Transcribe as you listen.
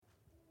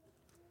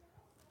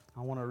I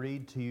want to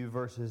read to you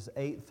verses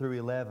 8 through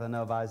 11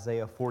 of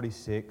Isaiah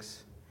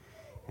 46.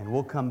 And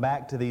we'll come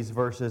back to these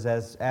verses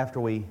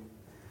after we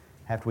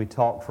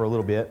talk for a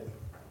little bit.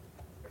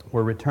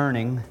 We're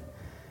returning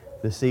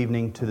this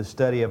evening to the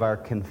study of our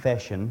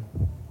confession,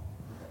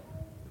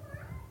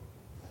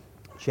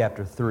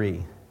 chapter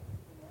 3.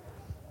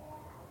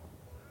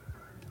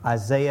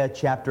 Isaiah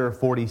chapter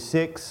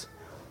 46,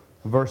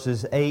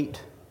 verses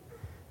 8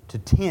 to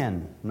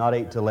 10. Not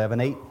 8 to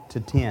 11, 8 to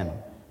 10.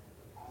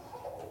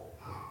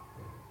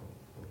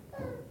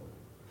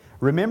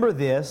 Remember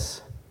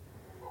this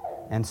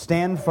and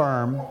stand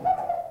firm.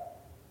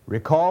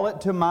 Recall it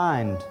to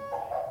mind,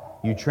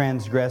 you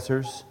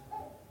transgressors.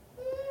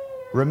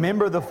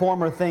 Remember the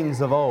former things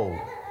of old.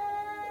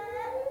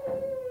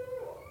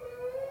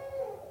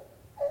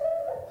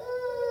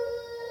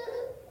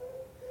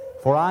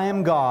 For I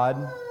am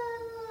God,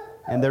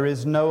 and there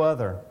is no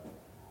other.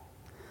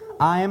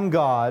 I am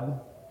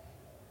God,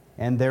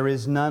 and there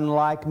is none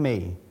like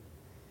me,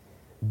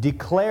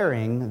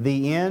 declaring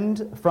the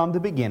end from the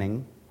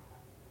beginning,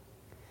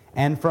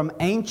 and from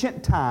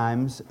ancient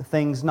times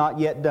things not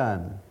yet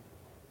done,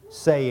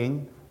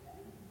 saying,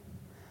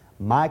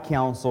 My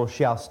counsel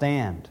shall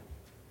stand,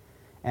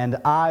 and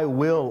I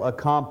will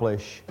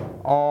accomplish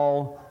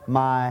all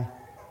my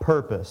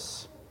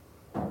purpose.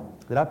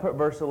 Did I put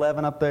verse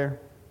 11 up there?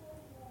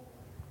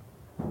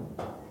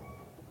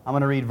 I'm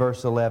going to read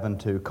verse 11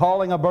 too.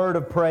 Calling a bird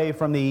of prey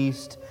from the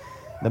east,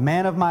 the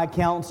man of my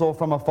counsel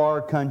from a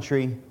far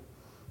country,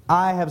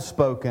 I have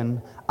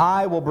spoken,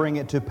 I will bring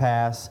it to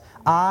pass,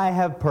 I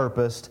have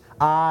purposed,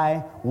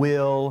 I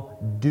will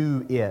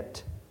do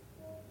it.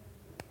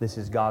 This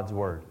is God's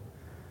Word.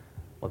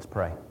 Let's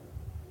pray.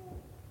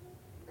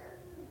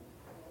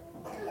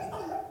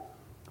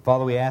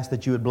 Father, we ask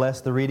that you would bless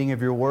the reading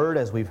of your Word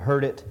as we've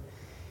heard it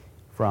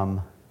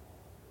from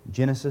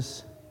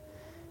Genesis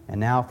and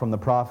now from the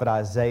prophet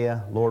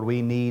Isaiah. Lord,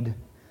 we need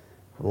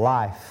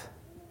life,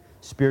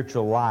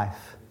 spiritual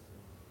life,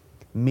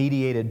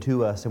 mediated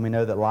to us, and we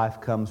know that life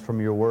comes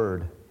from your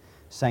Word.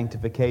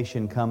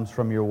 Sanctification comes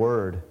from your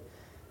Word.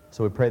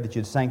 So we pray that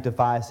you'd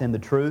sanctify us in the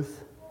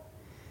truth.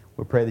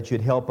 We pray that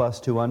you'd help us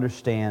to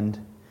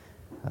understand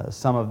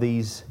some of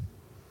these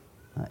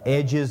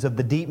edges of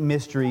the deep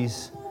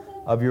mysteries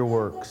of your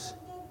works.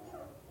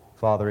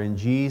 Father, in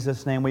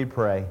Jesus' name we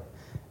pray.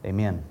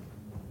 Amen.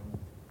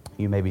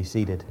 You may be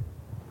seated.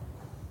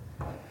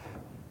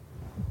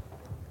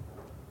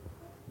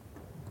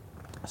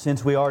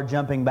 Since we are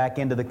jumping back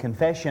into the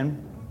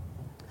confession,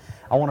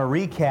 I want to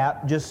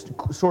recap just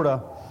sort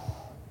of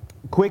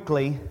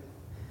quickly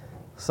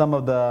some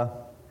of the,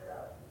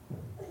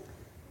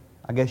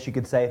 I guess you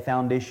could say,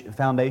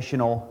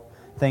 foundational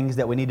things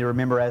that we need to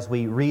remember as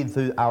we read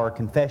through our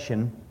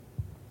confession.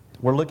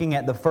 We're looking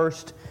at the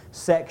first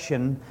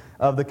section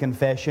of the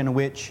confession,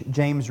 which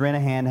James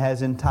Renihan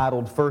has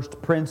entitled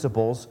First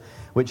Principles,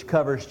 which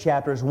covers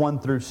chapters 1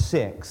 through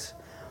 6.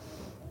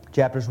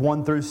 Chapters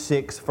 1 through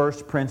 6,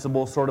 first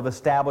principles, sort of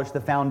establish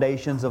the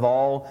foundations of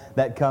all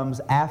that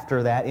comes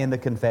after that in the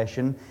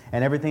confession.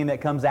 And everything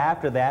that comes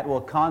after that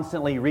will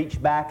constantly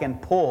reach back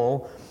and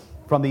pull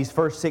from these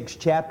first 6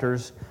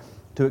 chapters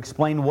to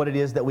explain what it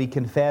is that we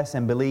confess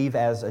and believe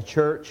as a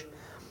church.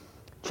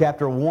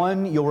 Chapter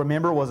 1, you'll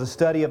remember, was a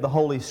study of the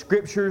Holy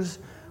Scriptures,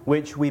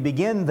 which we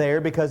begin there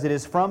because it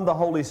is from the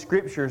Holy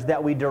Scriptures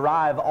that we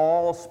derive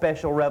all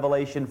special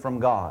revelation from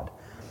God.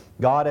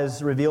 God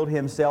has revealed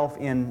Himself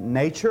in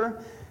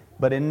nature,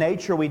 but in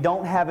nature we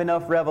don't have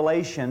enough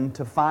revelation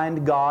to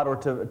find God or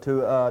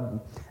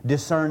to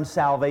discern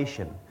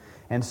salvation.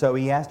 And so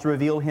He has to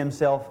reveal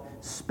Himself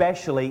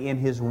specially in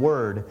His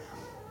Word.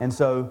 And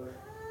so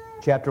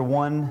chapter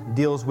 1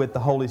 deals with the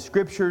Holy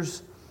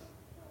Scriptures,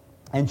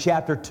 and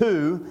chapter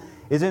 2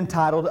 is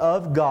entitled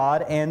Of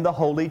God and the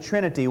Holy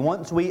Trinity.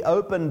 Once we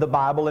open the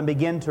Bible and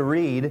begin to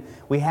read,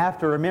 we have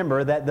to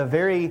remember that the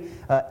very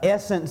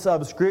essence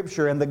of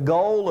Scripture and the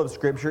goal of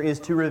Scripture is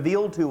to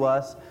reveal to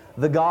us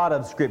the God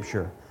of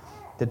Scripture,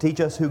 to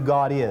teach us who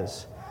God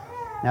is.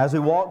 Now, as we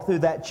walked through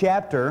that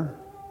chapter,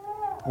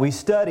 we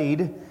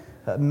studied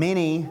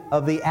many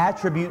of the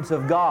attributes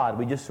of God.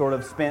 We just sort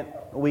of spent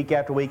week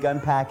after week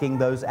unpacking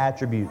those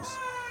attributes.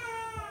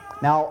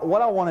 Now,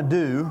 what I want to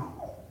do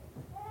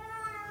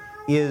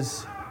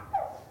is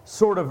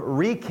sort of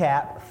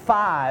recap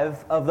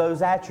 5 of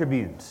those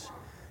attributes,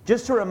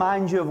 just to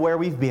remind you of where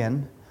we've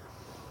been.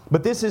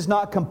 But this is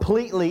not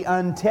completely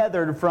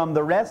untethered from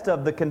the rest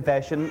of the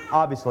confession,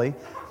 obviously,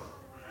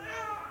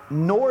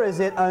 nor is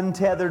it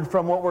untethered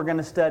from what we're going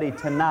to study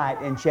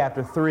tonight in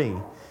chapter 3.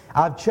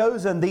 I've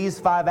chosen these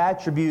 5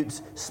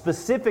 attributes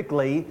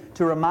specifically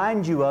to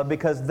remind you of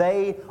because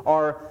they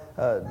are,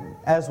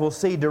 as we'll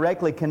see,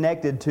 directly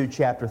connected to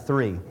chapter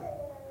 3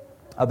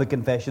 of the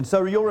confession.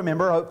 So you'll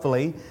remember,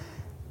 hopefully,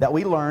 that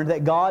we learned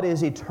that God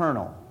is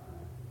eternal.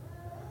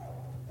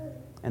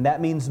 And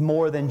that means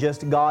more than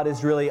just God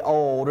is really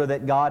old or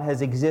that God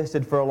has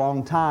existed for a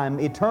long time.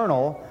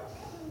 Eternal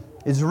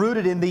is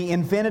rooted in the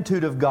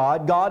infinitude of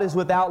God. God is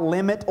without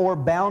limit or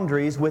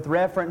boundaries with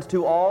reference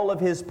to all of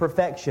His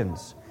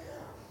perfections.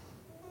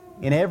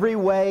 In every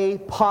way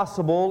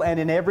possible and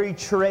in every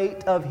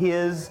trait of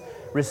His,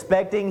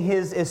 respecting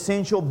His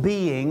essential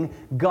being,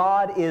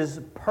 God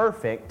is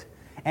perfect,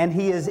 and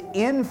He is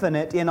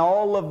infinite in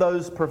all of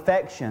those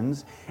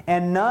perfections,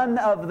 and none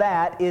of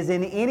that is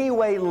in any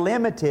way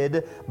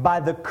limited by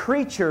the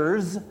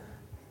creatures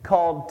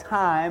called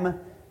time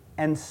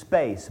and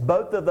space.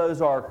 Both of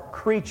those are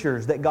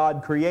creatures that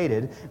God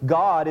created.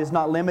 God is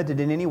not limited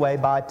in any way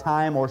by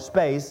time or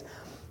space,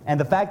 and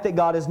the fact that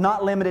God is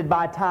not limited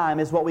by time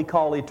is what we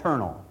call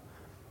eternal.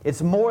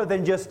 It's more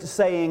than just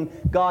saying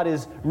God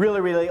is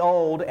really, really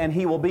old and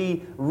He will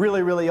be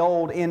really, really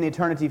old in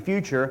eternity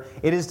future.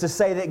 It is to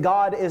say that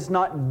God is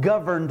not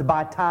governed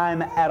by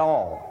time at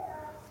all.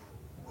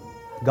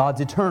 God's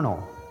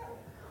eternal.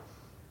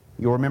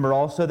 You'll remember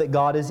also that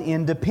God is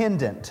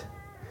independent.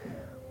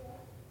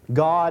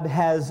 God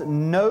has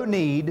no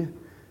need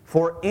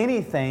for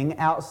anything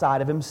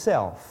outside of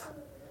Himself.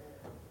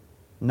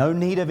 No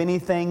need of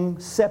anything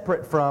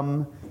separate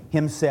from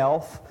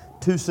Himself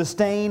to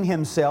sustain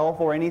Himself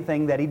or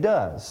anything that He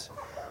does.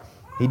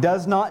 He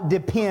does not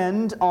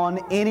depend on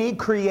any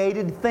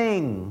created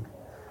thing.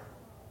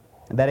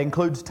 That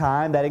includes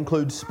time, that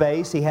includes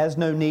space. He has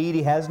no need,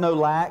 He has no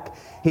lack.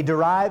 He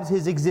derives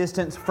His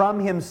existence from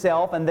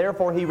Himself, and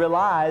therefore He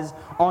relies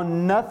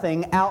on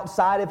nothing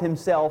outside of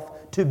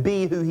Himself to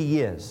be who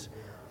He is.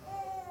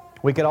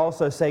 We could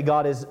also say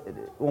God is,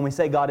 when we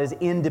say God is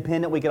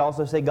independent, we could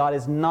also say God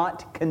is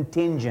not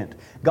contingent.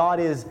 God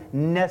is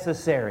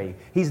necessary.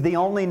 He's the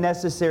only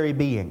necessary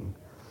being.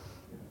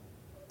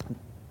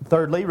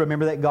 Thirdly,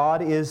 remember that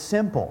God is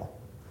simple.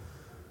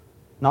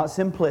 Not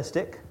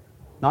simplistic,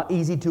 not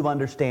easy to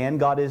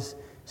understand. God is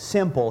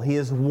simple. He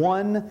is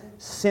one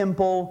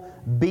simple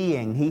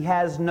being. He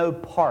has no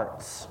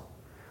parts.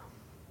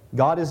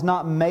 God is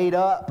not made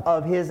up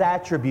of His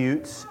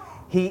attributes.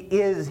 He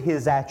is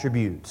His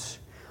attributes.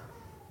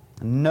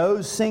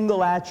 No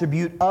single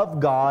attribute of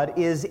God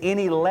is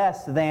any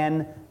less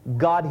than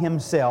God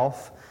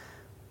Himself.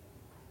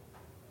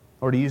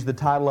 Or to use the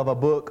title of a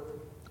book,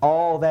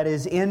 all that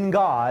is in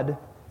God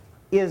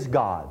is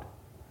God.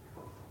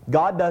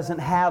 God doesn't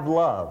have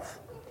love.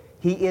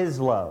 He is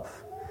love.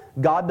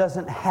 God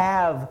doesn't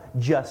have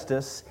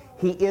justice.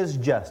 He is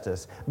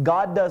justice.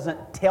 God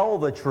doesn't tell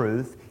the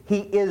truth.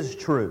 He is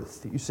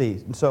truth. You see,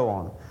 and so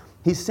on.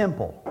 He's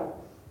simple.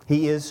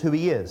 He is who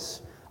He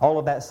is. All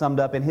of that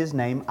summed up in His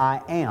name, I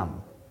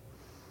am.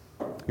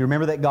 You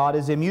remember that God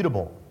is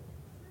immutable.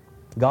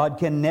 God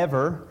can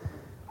never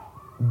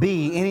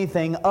be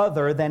anything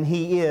other than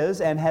He is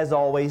and has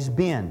always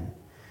been.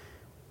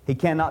 He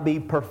cannot be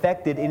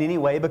perfected in any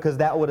way because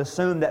that would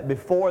assume that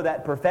before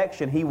that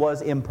perfection He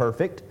was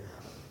imperfect.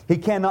 He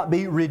cannot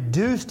be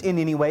reduced in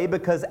any way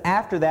because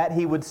after that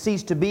He would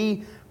cease to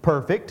be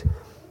perfect.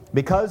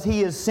 Because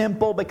He is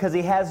simple, because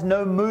He has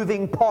no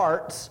moving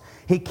parts,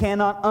 He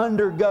cannot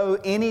undergo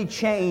any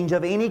change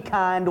of any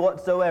kind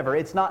whatsoever.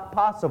 It's not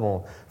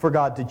possible for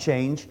God to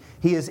change.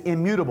 He is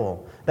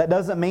immutable. That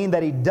doesn't mean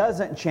that He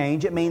doesn't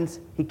change. It means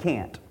He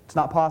can't. It's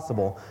not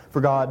possible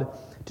for God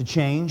to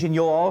change. And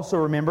you'll also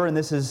remember, and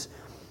this is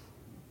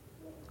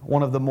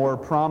one of the more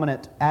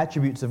prominent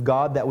attributes of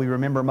God that we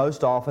remember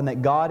most often,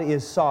 that God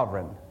is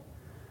sovereign.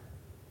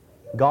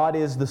 God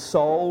is the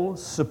sole,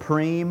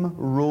 supreme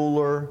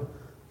ruler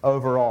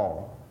over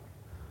all.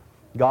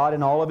 God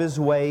in all of His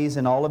ways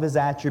and all of His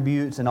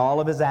attributes and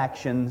all of His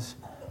actions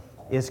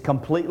is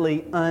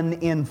completely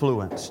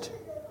uninfluenced.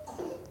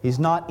 He's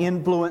not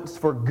influenced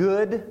for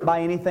good by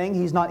anything.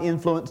 He's not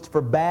influenced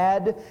for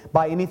bad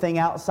by anything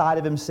outside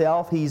of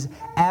Himself. He's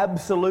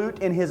absolute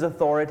in His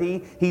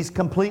authority. He's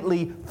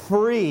completely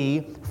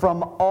free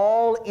from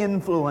all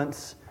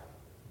influence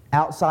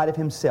outside of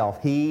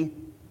Himself. He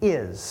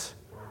is,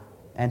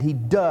 and He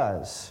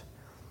does.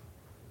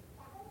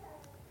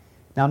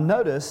 Now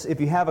notice, if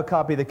you have a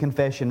copy of the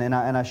confession, and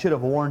I should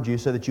have warned you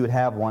so that you would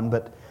have one,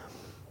 but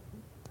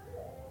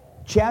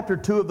chapter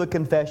 2 of the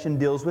confession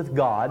deals with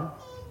God.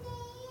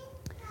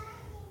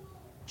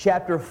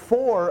 Chapter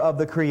 4 of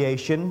the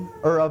creation,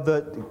 or of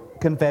the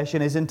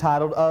confession, is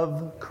entitled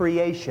Of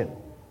Creation.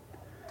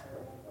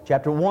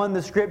 Chapter 1,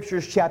 the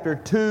Scriptures. Chapter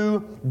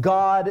 2,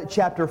 God.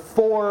 Chapter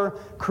 4,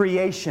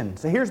 creation.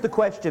 So here's the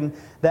question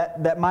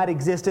that might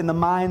exist in the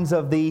minds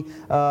of the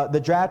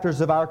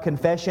drafters of our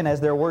confession as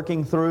they're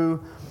working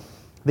through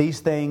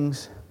these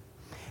things.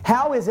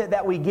 How is it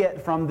that we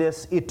get from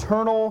this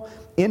eternal,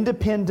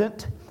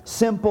 independent,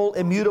 simple,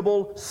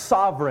 immutable,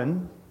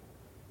 sovereign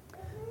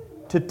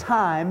to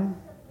time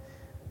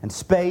and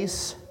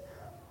space,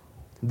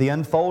 the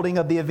unfolding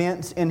of the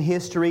events in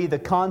history, the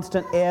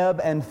constant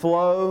ebb and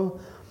flow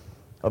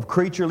of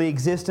creaturely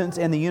existence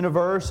in the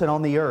universe and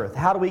on the earth?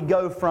 How do we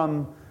go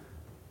from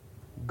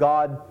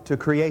God to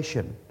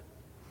creation?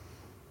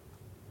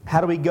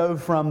 How do we go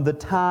from the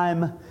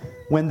time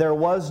when there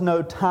was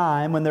no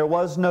time, when there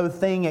was no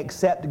thing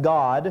except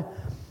God,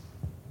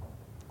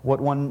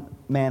 what one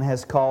man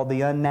has called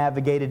the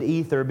unnavigated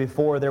ether,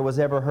 before there was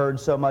ever heard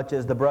so much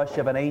as the brush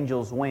of an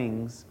angel's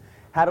wings?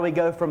 How do we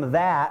go from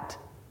that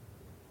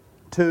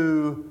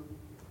to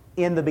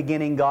in the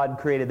beginning God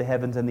created the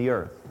heavens and the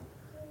earth.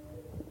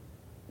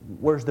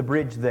 Where's the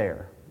bridge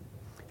there?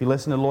 If you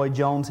listen to Lloyd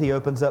Jones, he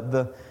opens up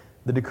the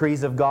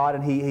decrees of God,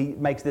 and he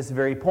makes this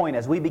very point.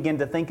 As we begin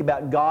to think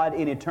about God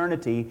in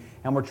eternity,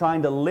 and we're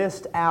trying to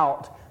list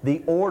out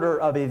the order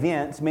of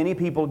events, many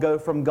people go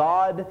from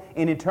God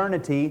in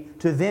eternity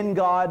to then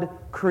God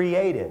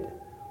created.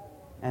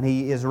 And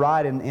he is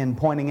right in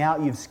pointing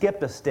out you've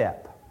skipped a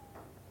step.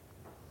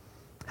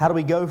 How do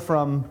we go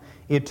from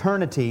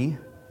eternity,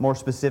 more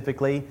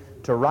specifically,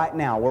 to right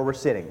now, where we're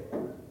sitting?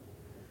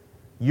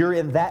 You're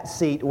in that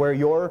seat where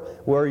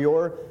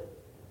your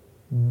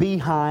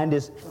behind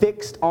is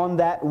fixed on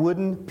that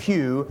wooden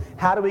pew.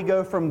 How do we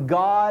go from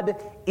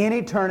God in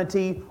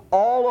eternity,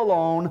 all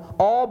alone,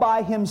 all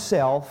by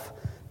Himself,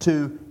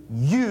 to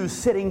you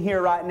sitting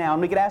here right now?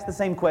 And we could ask the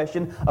same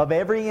question of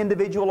every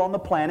individual on the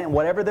planet,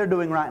 whatever they're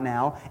doing right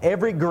now,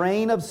 every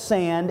grain of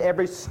sand,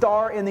 every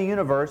star in the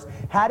universe.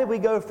 How did we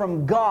go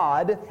from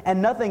God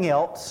and nothing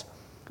else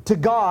to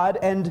God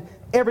and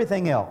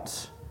everything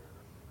else?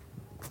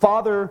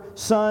 Father,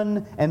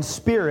 Son, and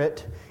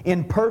Spirit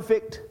in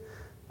perfect,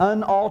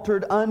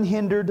 unaltered,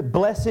 unhindered,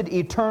 blessed,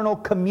 eternal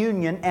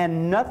communion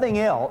and nothing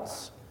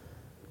else,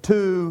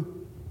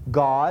 to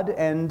God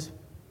and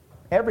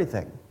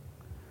everything.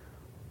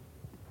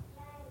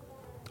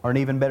 Or an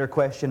even better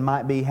question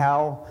might be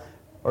how,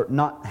 or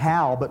not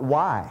how, but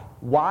why?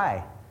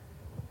 Why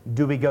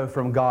do we go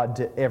from God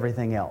to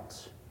everything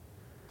else?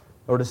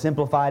 Or to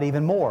simplify it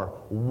even more,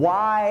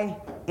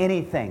 why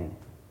anything?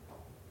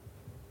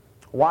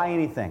 Why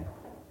anything?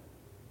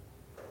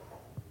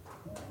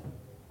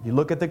 You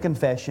look at the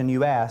confession,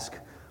 you ask,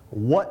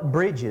 what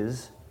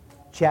bridges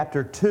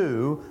chapter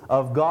 2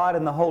 of God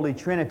and the Holy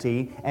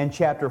Trinity and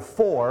chapter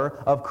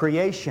 4 of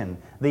creation?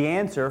 The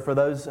answer, for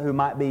those who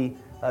might be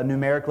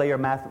numerically or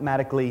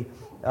mathematically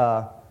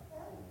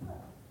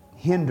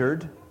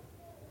hindered,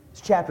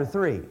 is chapter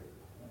 3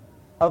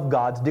 of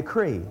God's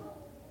decree.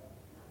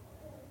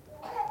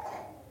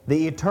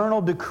 The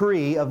eternal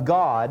decree of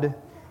God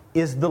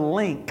is the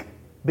link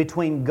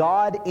between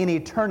God in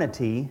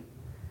eternity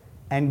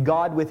and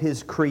God with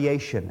His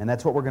creation. And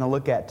that's what we're going to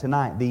look at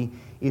tonight, the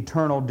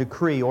eternal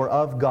decree, or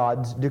of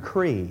God's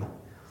decree.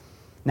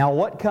 Now,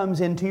 what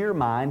comes into your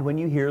mind when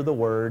you hear the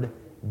word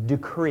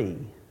decree?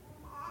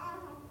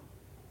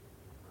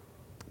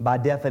 By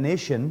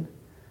definition,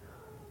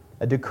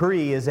 a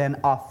decree is an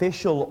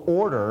official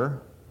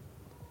order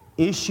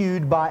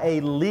issued by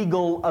a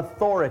legal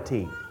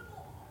authority.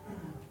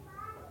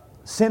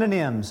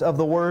 Synonyms of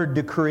the word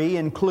decree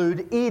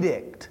include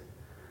edict,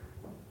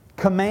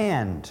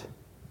 command,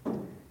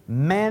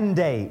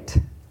 mandate,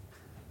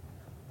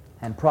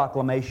 and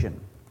proclamation.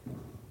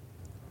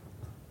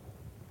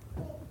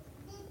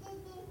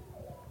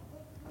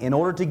 In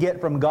order to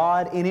get from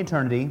God in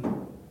eternity,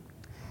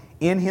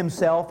 in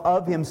Himself,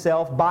 of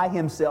Himself, by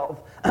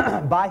Himself,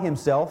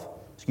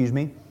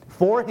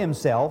 for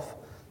Himself,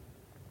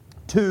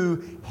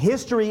 to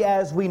history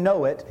as we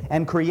know it,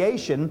 and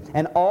creation,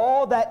 and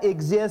all that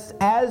exists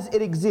as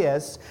it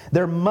exists,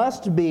 there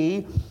must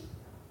be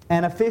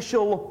an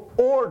official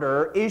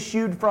order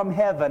issued from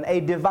heaven, a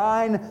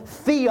divine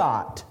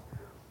fiat,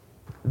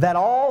 that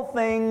all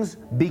things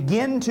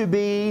begin to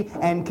be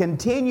and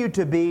continue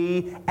to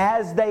be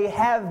as they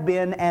have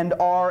been and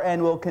are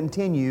and will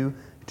continue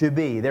to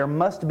be. There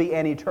must be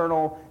an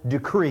eternal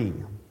decree.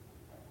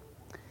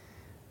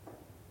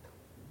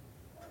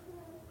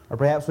 Or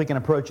perhaps we can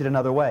approach it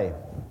another way.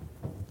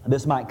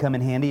 This might come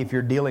in handy if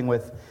you're dealing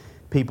with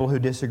people who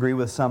disagree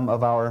with some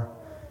of our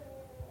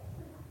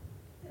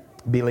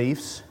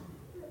beliefs.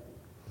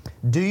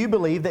 Do you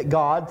believe that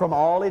God from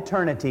all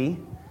eternity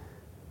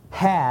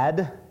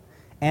had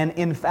an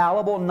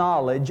infallible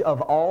knowledge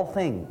of all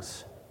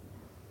things?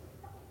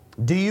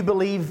 Do you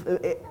believe,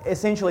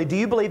 essentially, do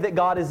you believe that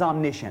God is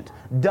omniscient?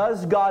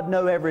 Does God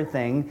know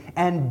everything?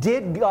 And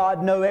did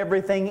God know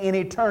everything in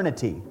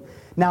eternity?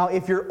 Now,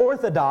 if you're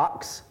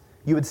Orthodox,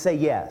 you would say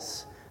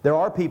yes. There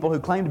are people who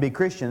claim to be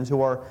Christians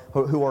who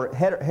are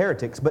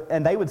heretics,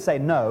 and they would say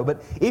no.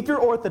 But if you're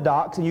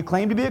Orthodox and you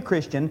claim to be a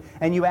Christian,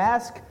 and you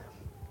ask,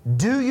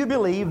 do you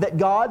believe that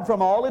God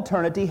from all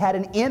eternity had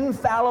an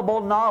infallible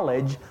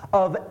knowledge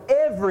of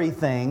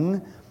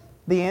everything?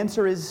 The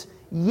answer is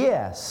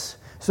yes.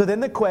 So then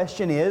the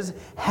question is,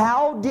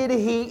 how did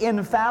He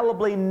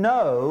infallibly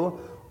know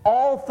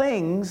all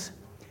things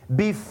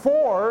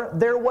before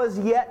there was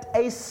yet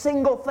a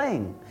single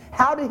thing?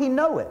 How did He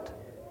know it?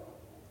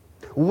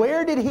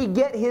 Where did He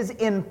get His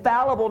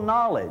infallible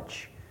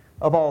knowledge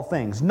of all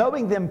things,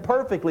 knowing them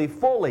perfectly,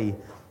 fully,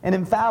 and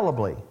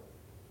infallibly?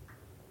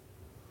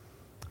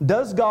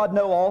 Does God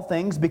know all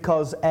things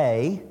because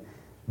A,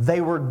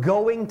 they were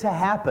going to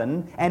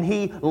happen and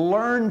He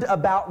learned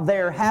about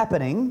their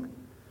happening?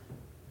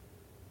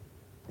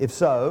 If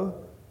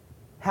so,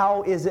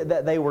 how is it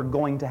that they were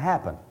going to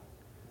happen?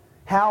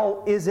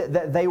 How is it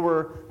that they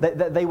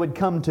would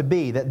come to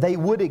be, that they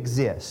would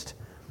exist?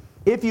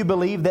 If you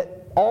believe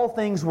that all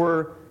things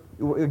were,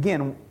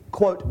 again,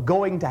 quote,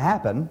 going to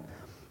happen,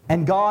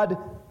 and God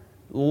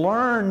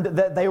learned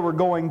that they were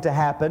going to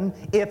happen?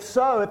 If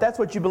so, if that's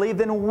what you believe,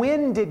 then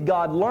when did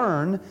God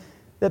learn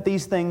that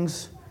these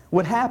things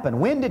would happen?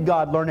 When did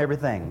God learn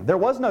everything? There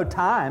was no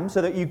time,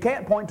 so that you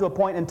can't point to a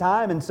point in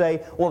time and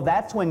say, well,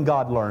 that's when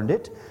God learned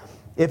it.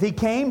 If He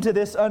came to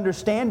this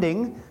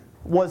understanding,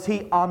 was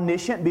He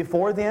omniscient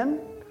before then?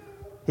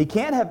 He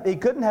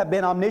couldn't have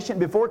been omniscient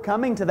before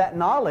coming to that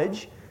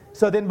knowledge.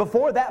 So then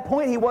before that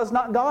point He was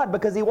not God,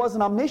 because He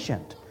wasn't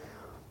omniscient.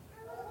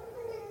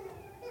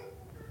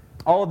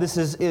 All of this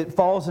it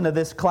falls into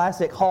this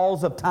classic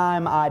halls of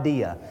time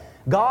idea.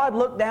 God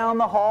looked down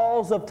the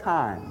halls of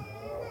time.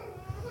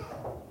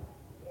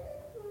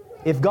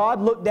 If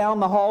God looked down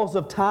the halls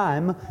of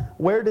time,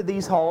 where did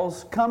these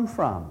halls come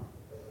from?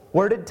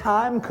 Where did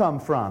time come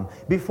from?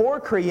 Before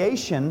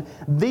creation,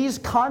 these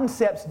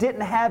concepts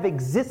didn't have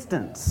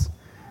existence.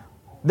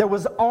 There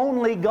was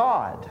only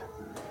God.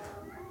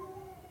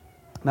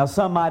 Now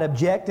some might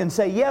object and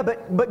say, yeah,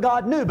 but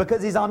God knew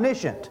because He's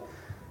omniscient.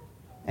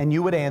 And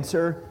you would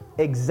answer,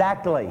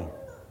 exactly.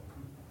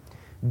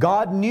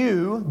 God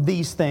knew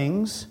these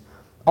things,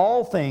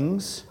 all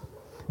things,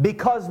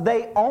 because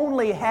they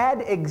only had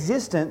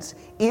existence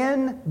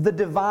in the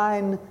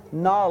divine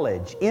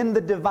knowledge, in the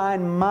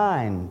divine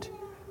mind.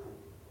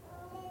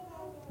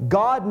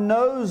 God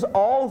knows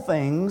all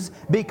things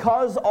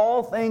because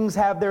all things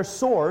have their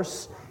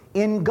source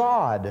in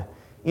God,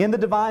 in the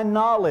divine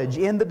knowledge,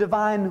 in the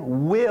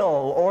divine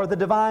will or the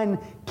divine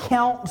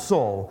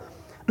counsel.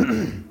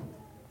 And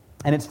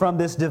it's from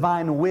this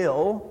divine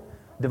will,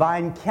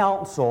 divine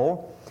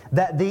counsel,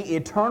 that the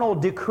eternal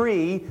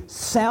decree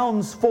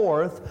sounds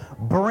forth,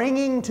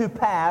 bringing to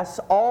pass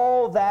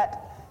all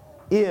that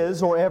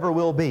is or ever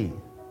will be.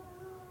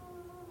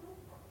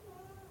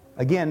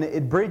 Again,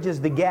 it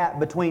bridges the gap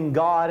between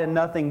God and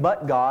nothing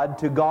but God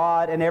to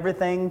God and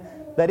everything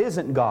that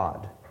isn't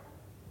God.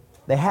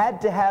 They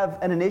had to have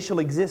an initial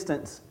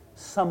existence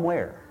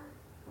somewhere.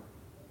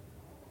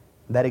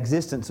 That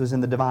existence was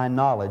in the divine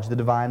knowledge, the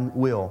divine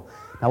will.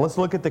 Now let's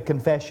look at the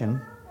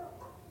confession,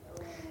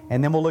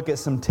 and then we'll look at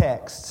some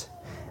texts.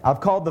 I've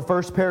called the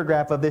first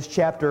paragraph of this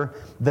chapter,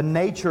 The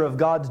Nature of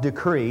God's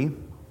Decree.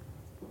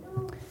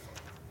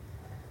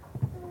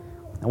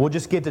 And we'll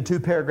just get to 2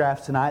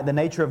 paragraphs tonight, the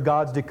nature of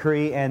God's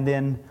decree and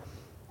then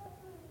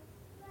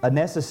a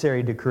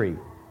necessary decree.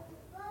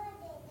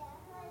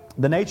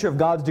 The nature of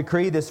God's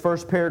decree, this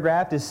first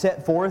paragraph, is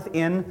set forth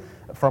in,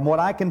 from what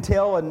I can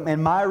tell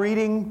in my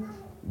reading,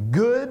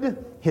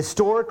 good,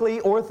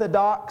 historically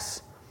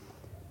orthodox,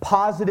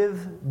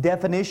 positive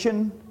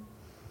definition.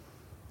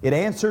 It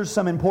answers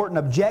some important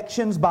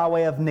objections by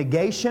way of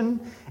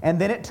negation,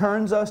 and then it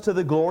turns us to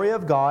the glory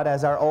of God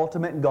as our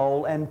ultimate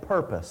goal and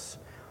purpose.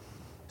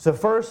 So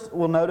first,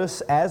 we'll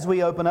notice as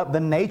we open up the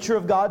nature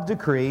of God's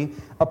decree,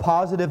 a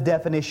positive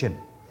definition.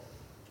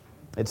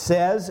 It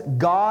says,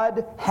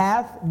 God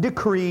hath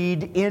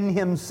decreed in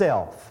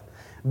Himself.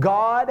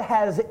 God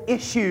has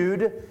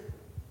issued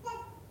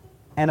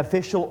an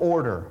official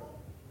order.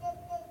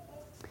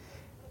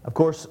 Of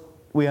course,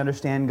 we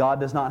understand God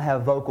does not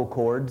have vocal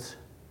cords.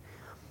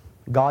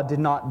 God did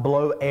not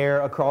blow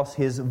air across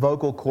His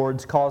vocal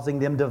cords, causing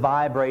them to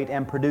vibrate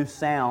and produce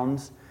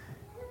sounds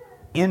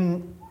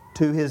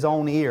into His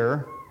own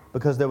ear,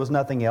 because there was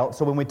nothing else.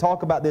 So when we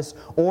talk about this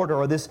order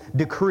or this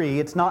decree,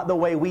 it's not the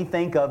way we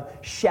think of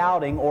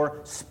shouting or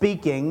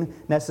speaking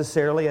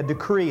necessarily, a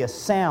decree, a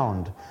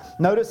sound.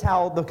 Notice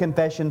how the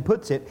confession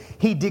puts it.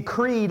 He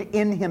decreed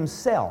in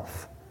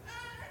Himself.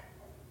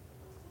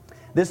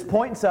 This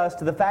points us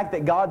to the fact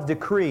that God's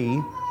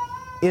decree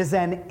is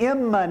an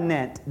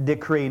imminent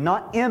decree,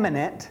 not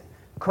imminent.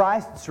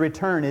 Christ's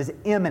return is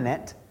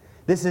imminent.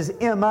 This is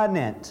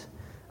imminent.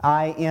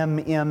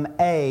 I-M-M-A-N-E-N-T.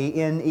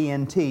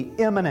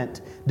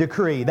 Imminent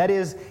decree. That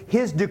is,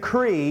 His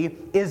decree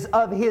is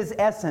of His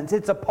essence.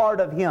 It's a part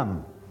of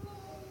Him.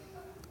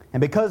 And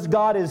because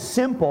God is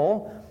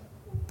simple,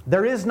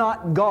 there is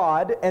not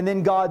God and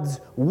then God's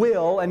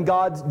will and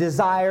God's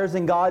desires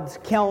and God's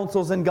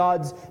counsels and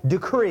God's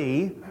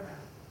decree.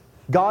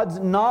 God's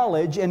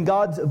knowledge and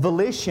God's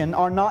volition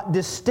are not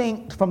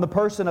distinct from the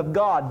person of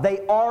God.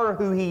 They are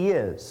who He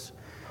is.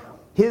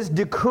 His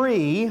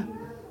decree,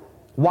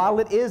 while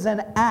it is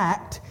an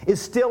act,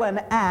 is still an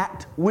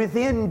act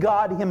within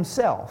God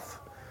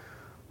Himself.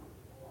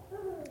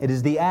 It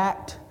is the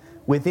act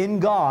within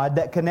God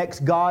that connects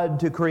God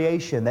to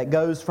creation, that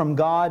goes from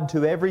God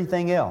to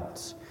everything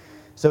else.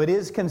 So it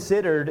is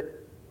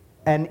considered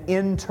an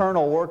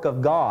internal work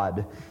of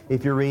God.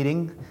 If you're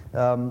reading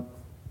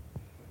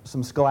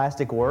some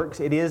scholastic works,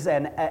 it is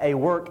a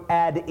work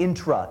ad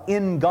intra,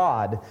 in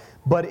God,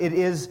 but it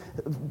is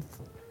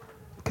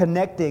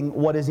connecting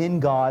what is in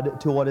God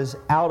to what is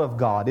out of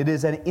God. It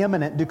is an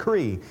imminent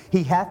decree.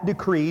 He hath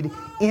decreed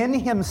in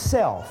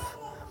Himself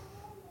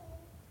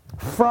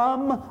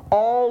from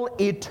all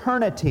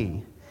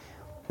eternity.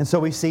 And so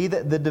we see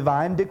that the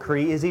divine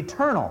decree is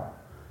eternal,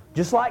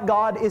 just like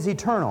God is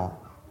eternal.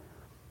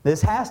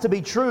 This has to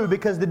be true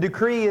because the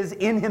decree is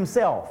in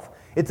Himself.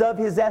 It's of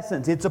His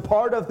essence. It's a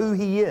part of who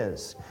He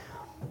is.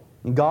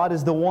 God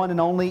is the one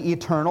and only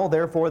eternal.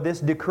 Therefore,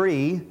 this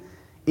decree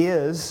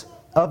is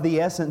of the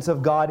essence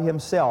of God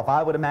Himself.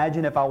 I would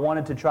imagine if I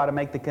wanted to try to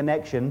make the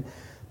connection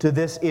to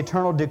this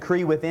eternal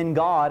decree within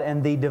God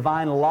and the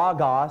divine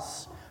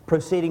Logos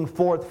proceeding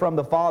forth from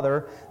the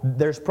Father,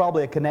 there's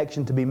probably a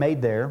connection to be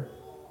made there.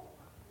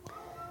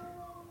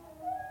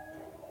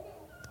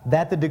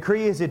 That the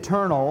decree is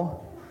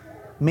eternal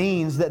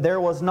means that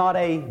there was not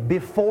a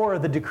before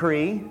the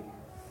decree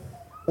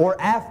or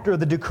after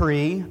the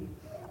decree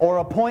or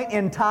a point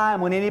in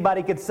time when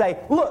anybody could say,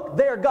 look,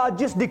 there God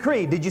just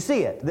decreed. Did you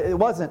see it? It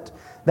wasn't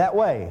that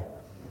way.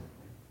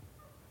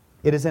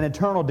 It is an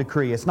eternal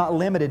decree. It's not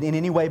limited in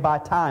any way by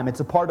time.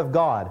 It's a part of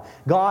God.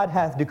 God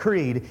hath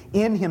decreed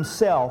in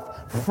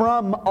Himself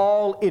from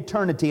all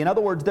eternity. In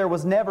other words, there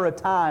was never a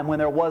time when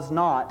there was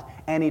not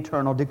an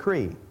eternal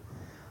decree.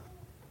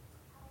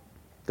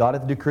 God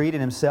hath decreed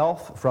in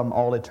Himself from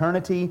all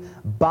eternity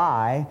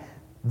by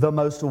the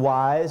most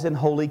wise and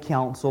holy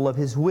counsel of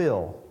His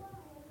will.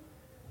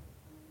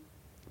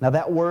 Now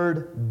that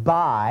word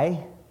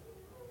by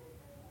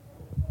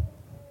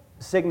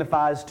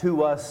signifies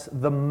to us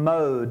the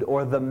mode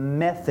or the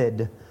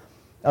method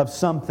of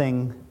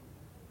something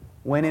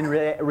when in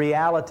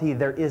reality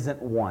there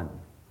isn't one.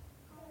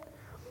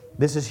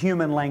 This is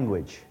human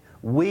language.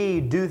 We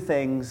do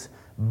things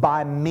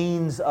by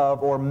means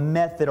of or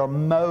method or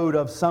mode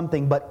of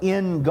something, but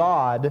in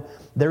God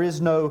there is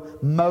no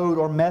mode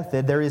or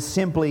method. There is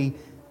simply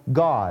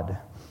God.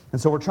 And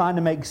so we're trying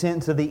to make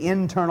sense of the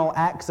internal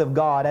acts of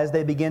God as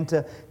they begin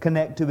to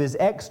connect to His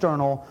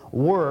external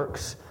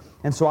works.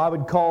 And so I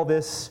would call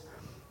this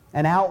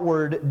an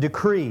outward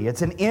decree.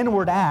 It's an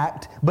inward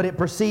act, but it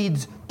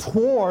proceeds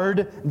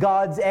toward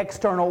God's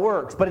external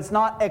works. But it's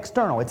not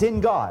external, it's in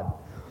God.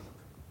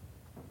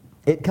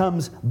 It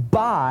comes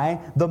by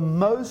the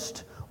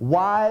most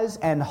wise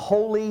and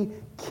holy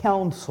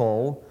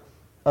counsel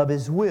of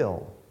His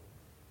will.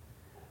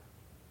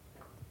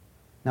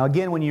 Now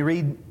again, when you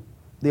read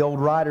the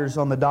old writers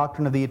on the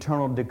doctrine of the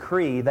eternal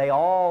decree, they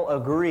all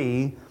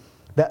agree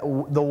that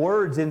the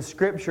words in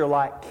Scripture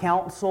like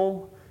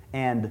counsel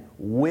and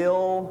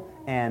will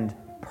and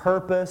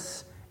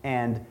purpose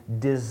and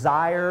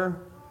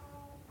desire,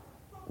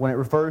 when it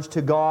refers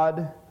to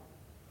God,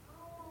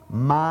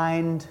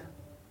 mind,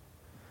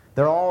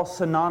 they're all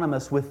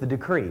synonymous with the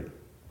decree.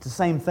 It's the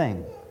same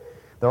thing.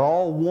 They're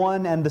all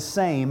one and the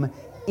same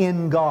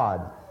in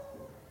God.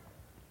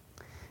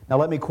 Now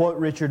let me quote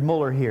Richard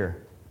Muller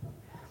here.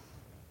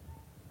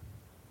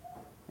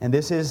 And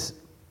this is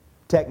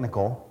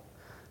technical.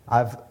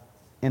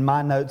 In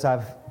my notes,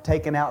 I've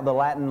taken out the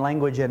Latin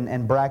language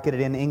and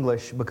bracketed in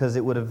English because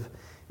it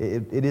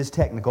is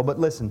technical. But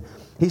listen,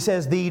 he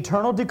says, the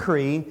eternal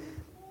decree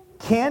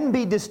can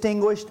be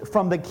distinguished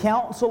from the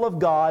counsel of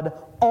God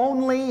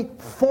only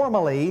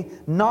formally,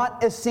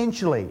 not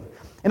essentially.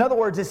 In other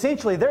words,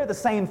 essentially, they're the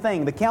same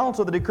thing. The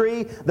counsel, the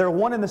decree, they're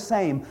one and the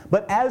same.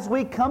 But as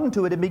we come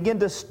to it and begin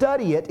to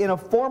study it in a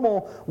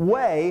formal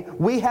way,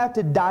 we have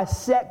to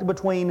dissect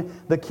between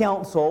the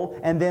counsel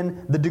and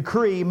then the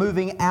decree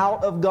moving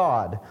out of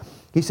God.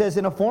 He says,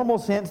 in a formal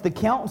sense, the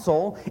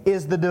counsel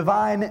is the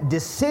divine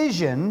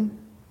decision,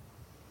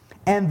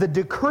 and the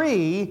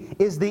decree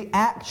is the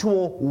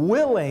actual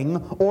willing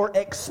or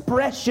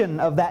expression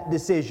of that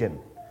decision.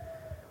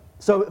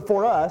 So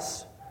for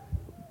us,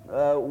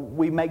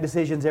 we make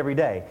decisions every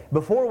day.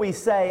 Before we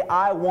say,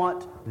 I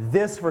want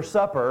this for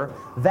supper,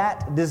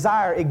 that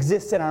desire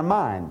exists in our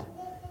mind.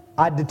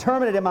 I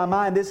determine it in my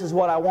mind, this is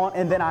what I want,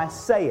 and then I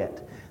say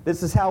it.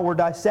 This is how we're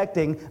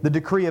dissecting the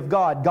decree of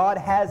God. God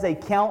has a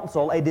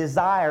counsel, a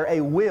desire, a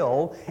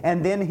will,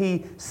 and then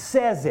He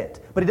says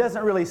it. But He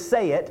doesn't really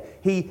say it.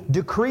 He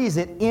decrees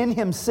it in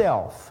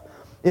Himself.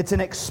 It's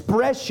an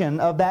expression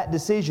of that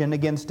decision,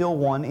 again, still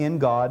one in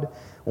God,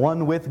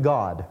 one with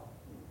God.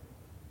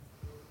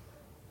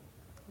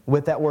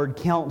 With that word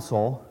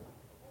counsel,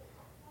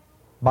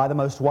 by the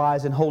most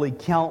wise and holy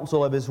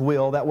counsel of His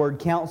will, that word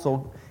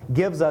counsel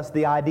gives us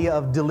the idea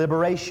of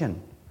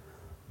deliberation.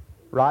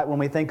 Right? When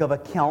we think of a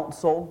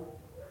counsel,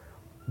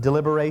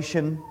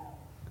 deliberation,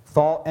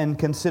 thought and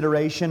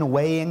consideration,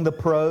 weighing the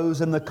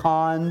pros and the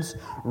cons,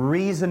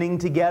 reasoning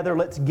together.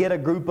 Let's get a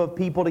group of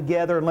people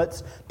together and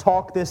let's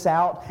talk this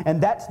out.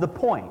 And that's the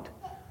point.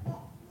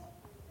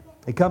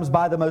 It comes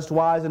by the most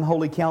wise and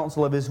holy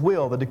counsel of His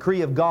will. The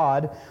decree of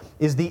God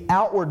is the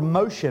outward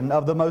motion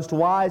of the most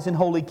wise and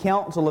holy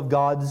counsel of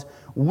God's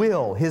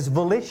will, His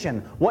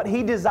volition, what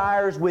He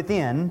desires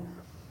within.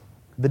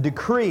 The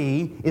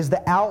decree is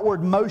the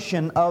outward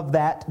motion of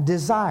that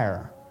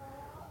desire.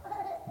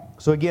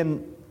 So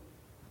again,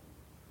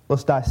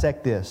 let's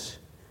dissect this.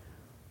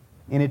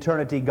 In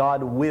eternity,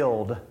 God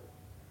willed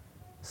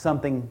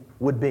something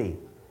would be.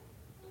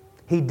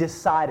 He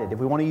decided, if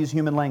we want to use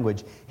human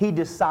language, He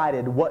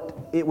decided what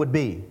it would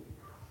be.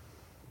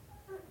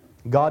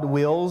 God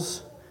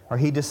wills, or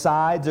He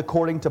decides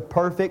according to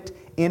perfect,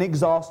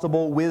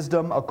 inexhaustible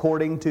wisdom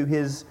according to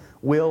His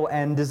will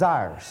and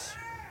desires.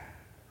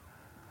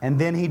 And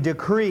then He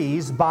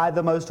decrees by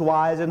the most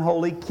wise and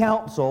holy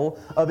counsel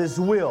of His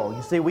will.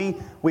 You see,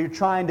 we're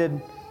trying to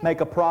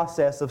make a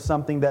process of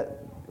something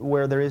that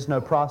where there is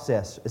no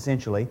process,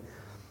 essentially.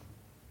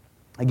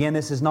 Again,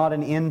 this is not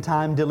an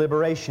end-time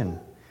deliberation.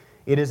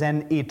 It is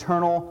an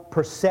eternal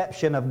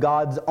perception of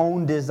God's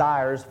own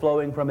desires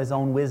flowing from His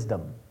own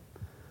wisdom.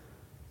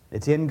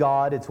 It's in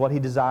God, it's what He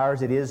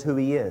desires, it is who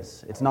He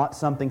is. It's not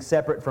something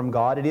separate from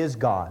God, it is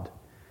God.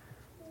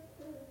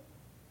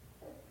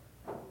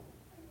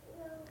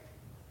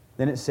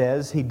 Then it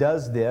says, He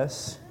does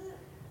this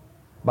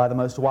by the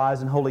most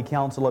wise and holy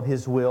counsel of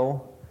His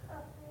will,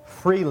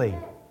 freely.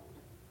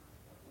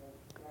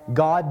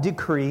 God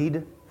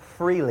decreed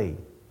freely.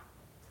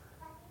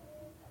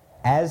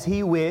 As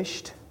He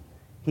wished,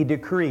 He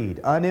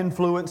decreed,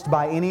 uninfluenced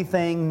by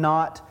anything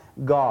not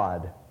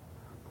God.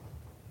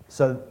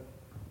 So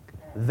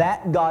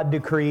that God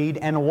decreed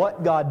and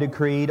what God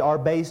decreed are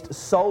based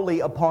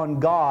solely upon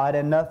God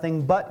and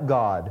nothing but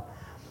God.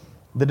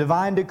 The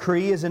divine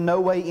decree is in no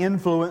way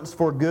influenced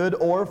for good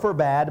or for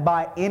bad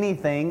by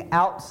anything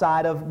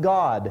outside of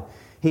God.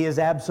 He is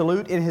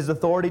absolute in His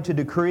authority to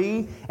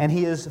decree, and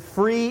He is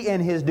free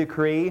in His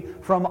decree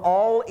from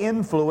all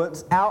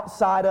influence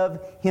outside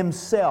of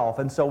Himself.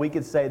 And so we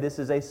could say this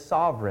is a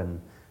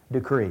sovereign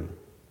decree.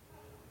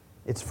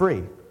 It's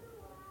free.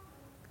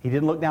 He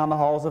didn't look down the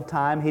halls of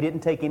time. He didn't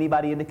take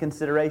anybody into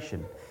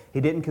consideration.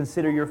 He didn't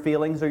consider your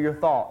feelings or your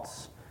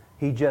thoughts.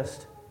 He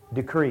just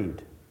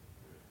decreed.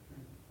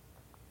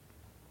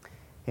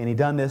 And He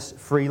done this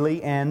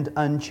freely and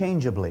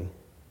unchangeably.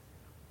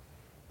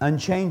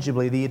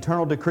 Unchangeably, the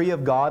eternal decree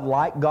of God,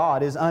 like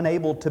God, is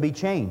unable to be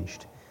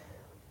changed.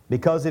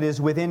 Because it is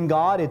within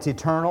God, it's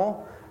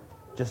eternal.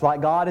 Just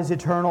like God is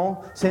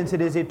eternal. Since it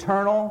is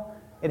eternal,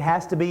 it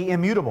has to be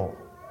immutable.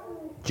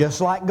 Just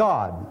like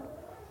God.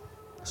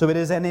 So it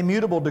is an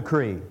immutable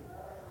decree.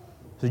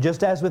 So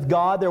just as with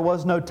God there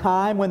was no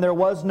time when there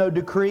was no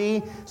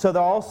decree, so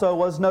there also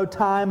was no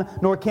time,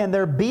 nor can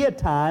there be a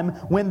time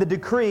when the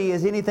decree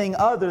is anything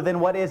other than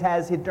what it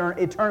has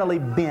eternally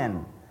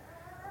been.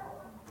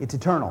 It's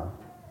eternal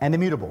and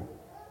immutable.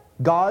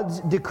 God's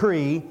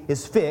decree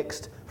is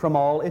fixed from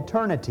all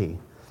eternity.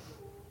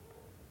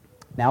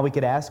 Now we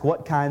could ask,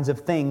 what kinds of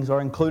things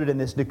are included in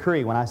this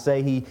decree? When I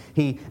say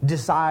He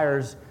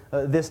desires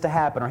this to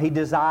happen, or He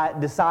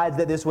decides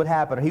that this would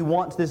happen, or He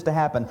wants this to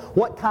happen.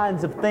 What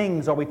kinds of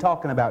things are we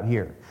talking about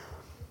here?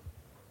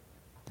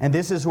 And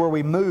this is where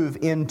we move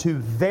into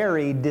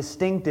very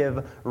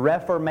distinctive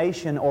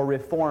Reformation or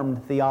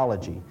Reformed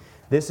theology.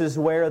 This is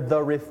where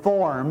the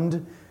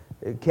Reformed,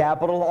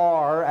 capital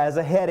R, as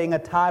a heading, a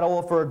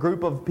title for a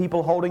group of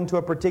people holding to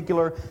a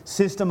particular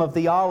system of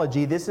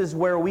theology, this is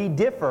where we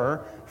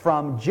differ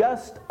from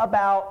just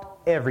about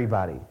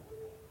everybody.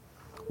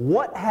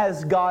 What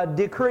has God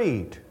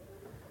decreed?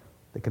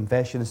 The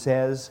confession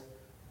says,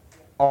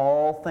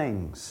 all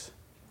things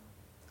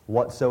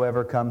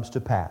whatsoever comes to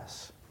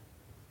pass.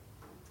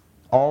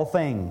 All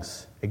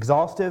things,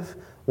 exhaustive,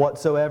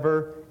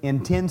 whatsoever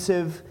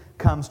intensive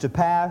comes to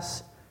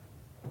pass,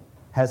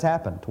 has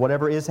happened.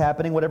 Whatever is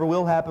happening, whatever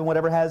will happen,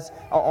 whatever has,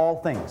 all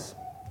things,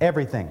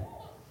 everything.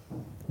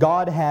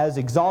 God has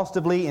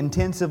exhaustively,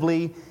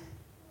 intensively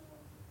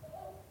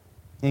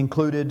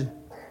included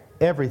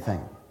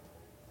everything.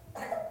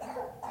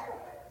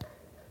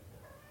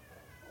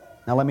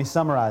 Now let me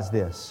summarize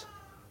this.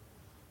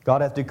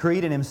 God hath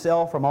decreed in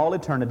Himself from all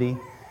eternity,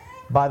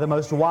 by the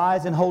most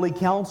wise and holy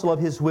counsel of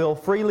His will,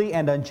 freely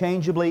and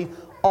unchangeably,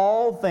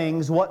 all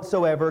things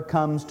whatsoever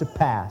comes to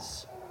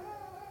pass.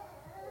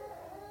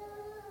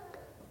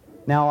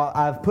 Now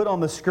I've put on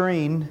the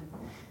screen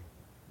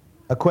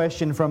a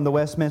question from the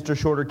Westminster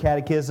Shorter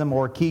Catechism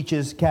or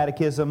Keach's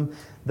Catechism.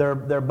 They're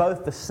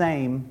both the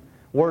same,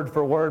 word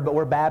for word, but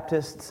we're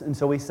Baptists, and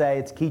so we say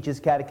it's Keach's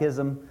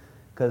Catechism,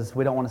 because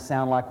we don't want to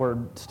sound like we're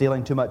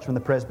stealing too much from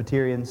the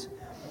Presbyterians.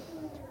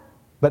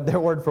 But they're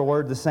word for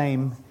word the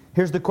same.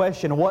 Here's the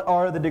question: what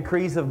are the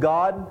decrees of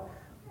God?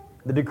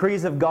 The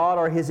decrees of God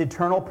are His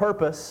eternal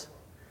purpose,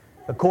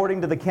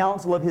 according to the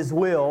counsel of His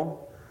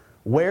will,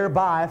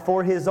 whereby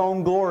for His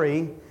own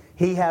glory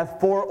He hath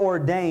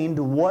foreordained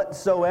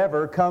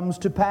whatsoever comes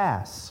to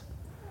pass.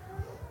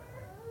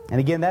 And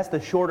again, that's the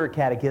shorter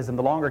catechism.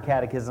 The longer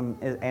catechism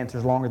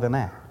answers longer than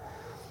that.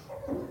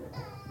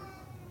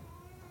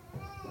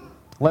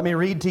 Let me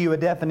read to you a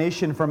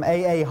definition from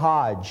A.A.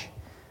 Hodge.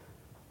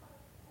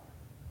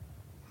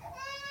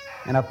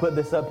 And I put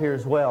this up here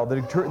as well.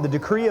 The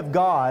decree of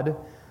God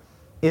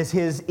is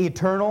His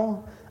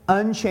eternal,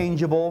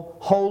 unchangeable,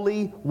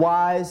 holy,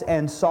 wise,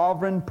 and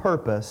sovereign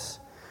purpose,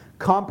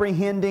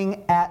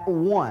 comprehending at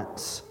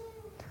once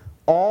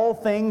all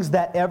things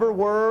that ever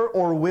were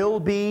or will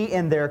be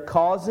in their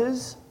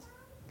causes,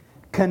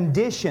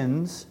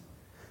 conditions,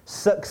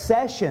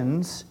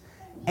 successions,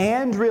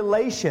 and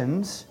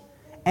relations,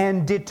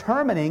 and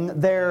determining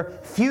their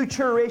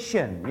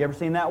futurition. You ever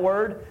seen that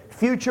word?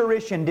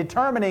 Futurition,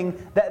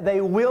 determining that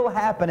they will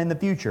happen in the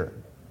future.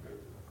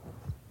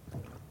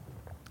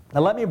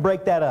 Now let me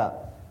break that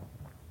up.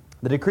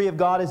 The decree of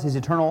God is His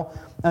eternal,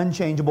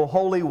 unchangeable,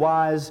 holy,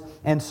 wise,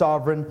 and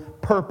sovereign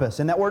purpose.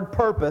 In that word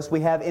purpose,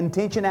 we have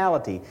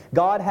intentionality.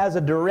 God has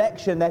a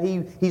direction that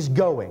He's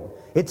going.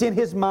 It's in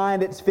His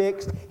mind, it's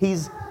fixed.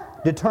 He's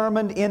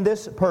determined in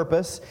this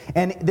purpose,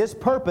 and this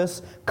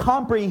purpose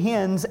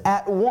comprehends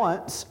at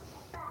once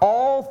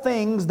all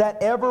things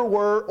that ever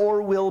were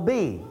or will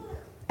be.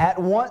 At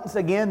once,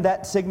 again,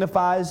 that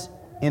signifies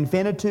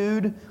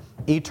infinitude,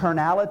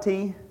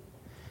 eternality,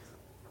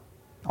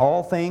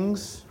 all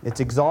things. It's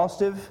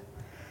exhaustive.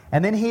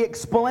 And then He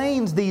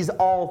explains these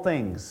all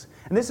things.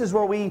 And this is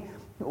where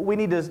we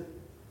need to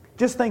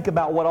just think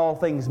about what all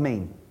things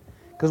mean.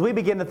 Because we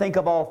begin to think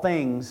of all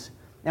things,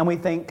 and we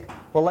think,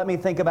 well, let me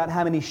think about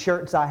how many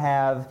shirts I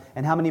have,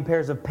 and how many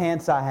pairs of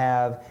pants I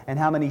have, and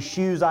how many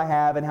shoes I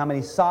have, and how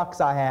many socks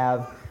I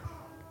have.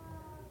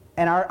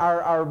 And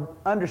our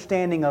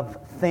understanding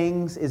of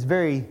things is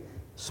very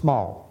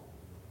small.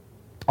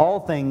 All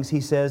things, he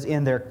says,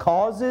 in their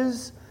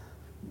causes,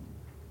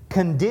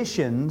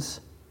 conditions,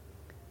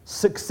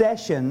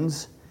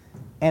 successions,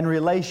 and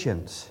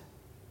relations.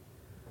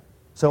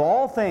 So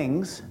all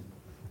things,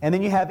 and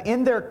then you have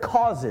in their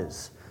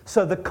causes.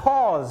 So the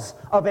cause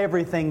of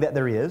everything that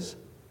there is.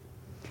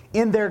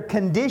 In their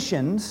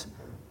conditions,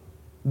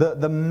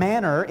 the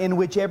manner in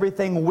which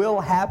everything will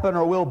happen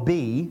or will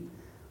be.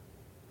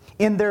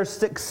 In their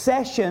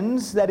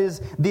successions, that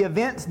is, the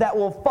events that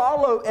will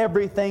follow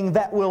everything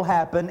that will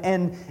happen,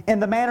 and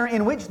the manner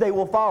in which they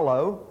will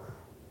follow.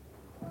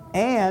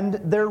 And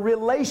their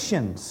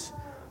relations.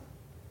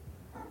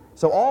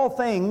 So all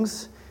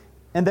things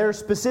and their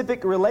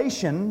specific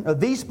relation, or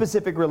the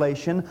specific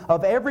relation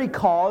of every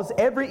cause,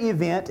 every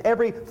event,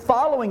 every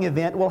following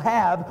event will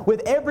have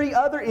with every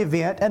other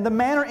event, and the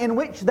manner in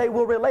which they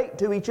will relate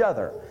to each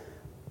other.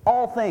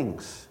 All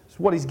things is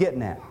what he's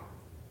getting at.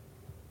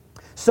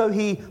 So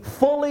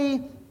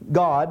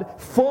God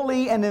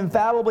fully and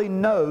infallibly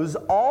knows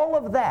all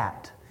of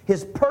that.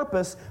 His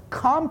purpose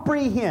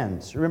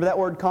comprehends. Remember that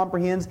word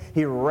comprehends?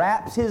 He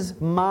wraps His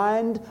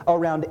mind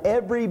around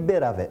every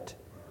bit of it.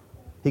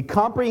 He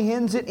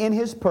comprehends it in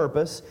His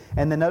purpose.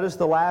 And then notice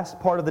the last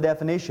part of the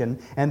definition.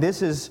 And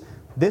this is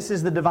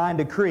the divine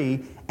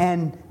decree.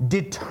 And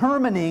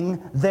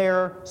determining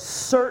their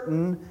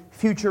certain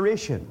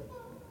fruition.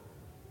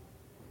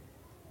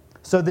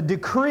 So the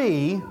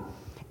decree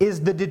is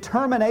the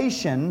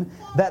determination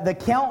that the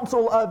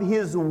counsel of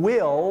His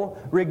will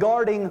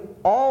regarding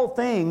all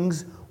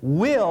things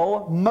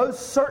will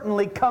most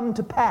certainly come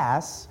to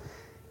pass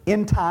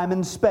in time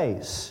and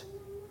space.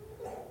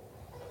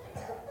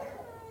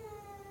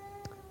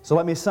 So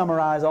let me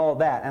summarize all of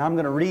that. And I'm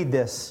going to read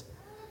this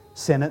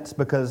sentence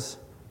because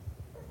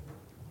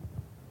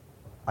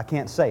I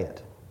can't say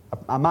it.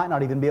 I might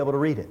not even be able to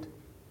read it.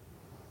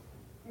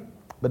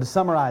 But to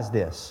summarize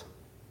this,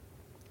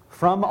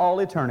 from all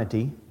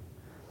eternity,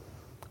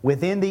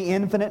 within the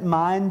infinite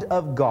mind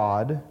of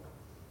God,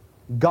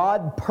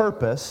 God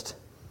purposed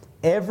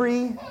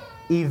every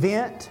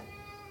event,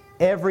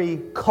 every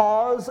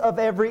cause of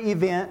every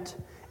event,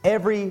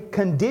 every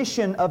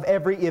condition of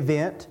every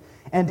event,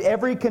 and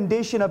every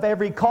condition of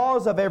every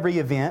cause of every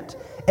event,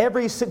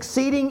 every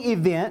succeeding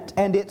event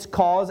and its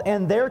cause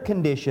and their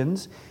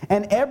conditions,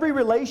 and every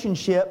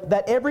relationship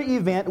that every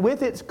event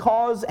with its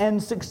cause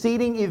and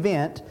succeeding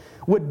event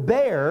would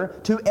bear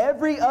to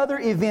every other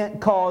event,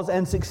 cause,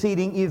 and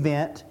succeeding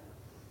event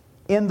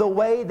in the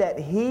way that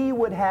He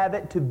would have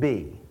it to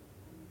be.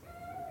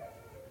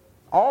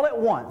 All at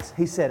once,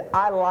 He said,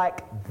 I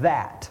like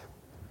that.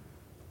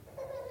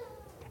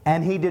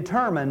 And He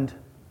determined,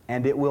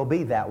 and it will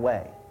be that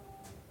way.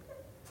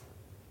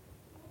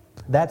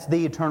 That's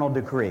the eternal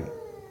decree.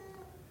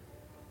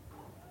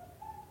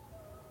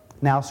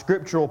 Now,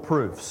 scriptural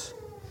proofs.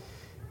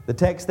 The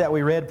text that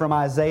we read from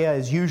Isaiah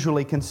is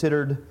usually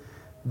considered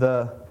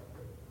the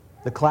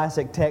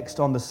classic text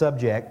on the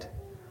subject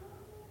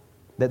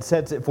that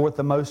sets it forth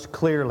the most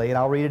clearly. And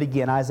I'll read it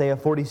again. Isaiah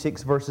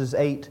 46 verses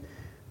 8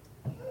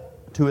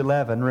 to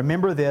 11.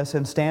 Remember this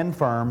and stand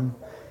firm.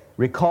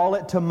 Recall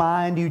it to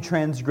mind, you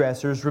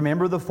transgressors.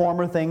 Remember the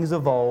former things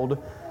of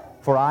old.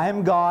 For I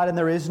am God and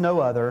there is no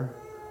other.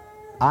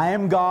 I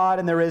am God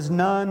and there is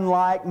none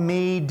like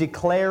me,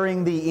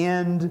 declaring the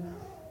end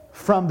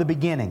from the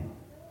beginning.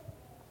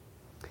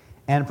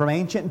 And from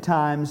ancient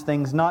times,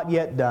 things not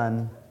yet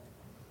done,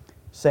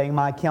 saying,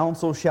 my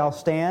counsel shall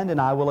stand,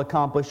 and I will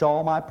accomplish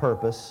all my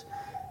purpose.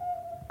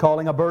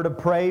 Calling a bird of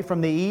prey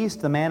from the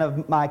east, the man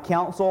of my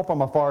counsel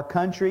from a far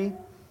country.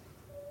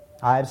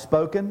 I have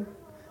spoken,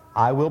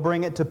 I will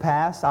bring it to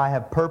pass, I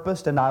have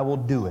purposed, and I will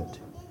do it.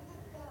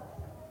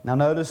 Now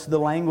notice the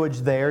language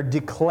there,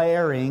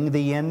 declaring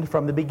the end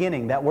from the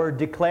beginning. That word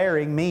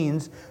declaring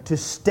means to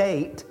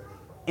state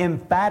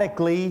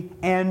emphatically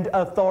and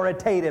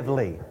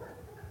authoritatively.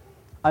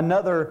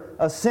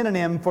 A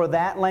synonym for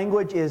that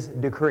language is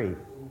decree.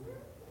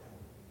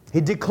 He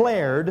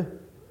declared,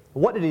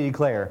 what did He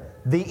declare?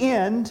 The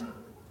end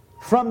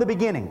from the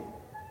beginning.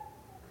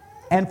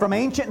 And from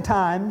ancient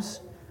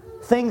times,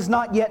 things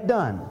not yet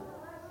done.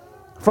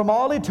 From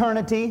all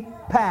eternity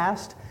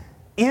past,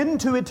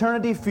 into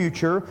eternity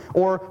future,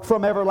 or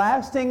from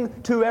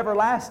everlasting to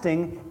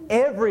everlasting,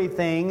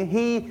 everything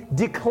He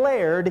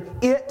declared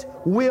it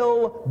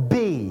will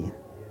be.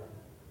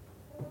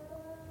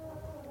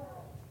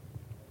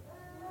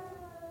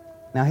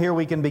 Now here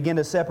we can begin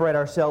to separate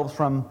ourselves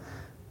from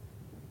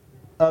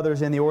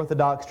others in the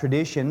Orthodox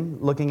tradition,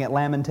 looking at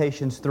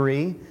Lamentations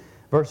 3,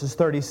 verses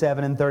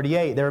 37 and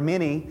 38. There are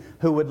many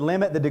who would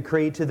limit the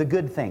decree to the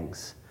good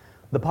things,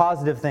 the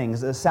positive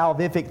things, the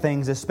salvific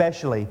things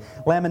especially.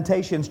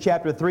 Lamentations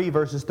chapter 3,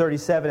 verses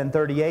 37 and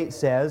 38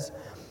 says,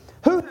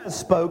 "Who has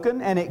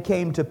spoken, and it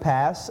came to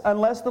pass,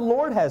 unless the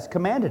Lord has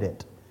commanded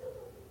it?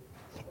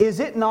 Is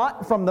it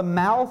not from the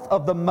mouth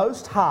of the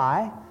Most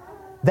High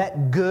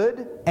that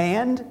good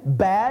and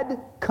bad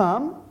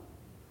come?"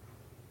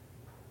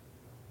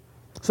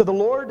 So the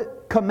Lord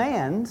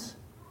commands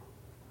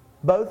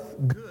both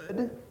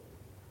good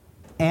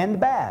and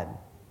bad.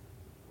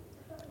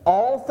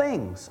 All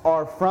things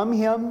are from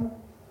Him,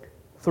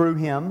 through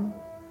Him,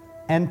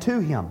 and to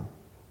Him.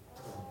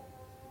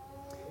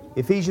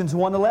 Ephesians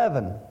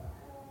 1:11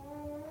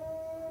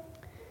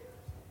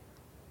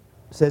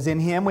 says, "In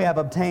Him we have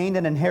obtained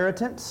an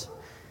inheritance,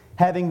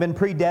 having been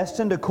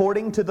predestined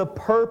according to the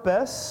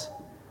purpose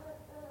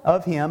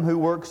of Him who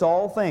works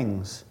all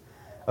things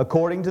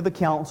according to the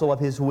counsel of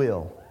His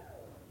will."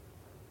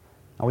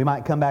 Now, we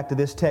might come back to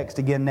this text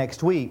again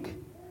next week.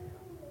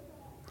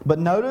 But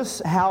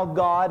notice how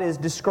God is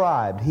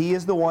described. He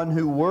is the one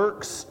who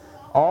works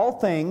all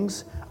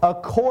things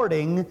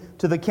according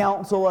to the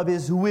counsel of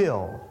His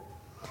will.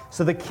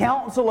 So the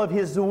counsel of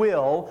His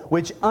will,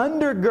 which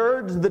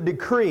undergirds the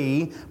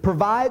decree,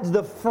 provides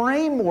the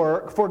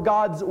framework for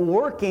God's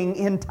working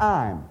in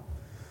time.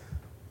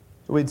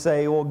 So we'd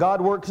say, well, God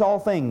works all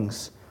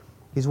things.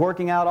 He's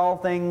working out all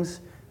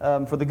things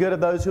for the good of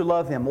those who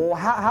love Him. Well,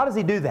 how does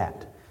He do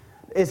that?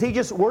 Is He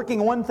just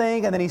working one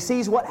thing and then He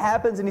sees what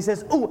happens and He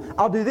says, "Ooh,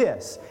 I'll do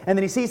this." And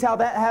then He sees how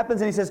that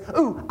happens and He says,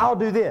 "Ooh, I'll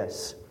do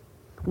this."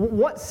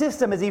 What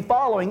system is He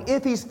following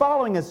if He's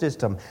following a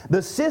system?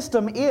 The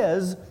system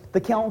is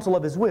the counsel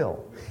of His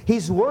will.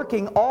 He's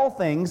working all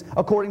things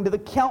according to the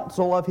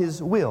counsel of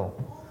His will.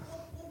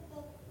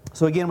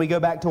 So again, we go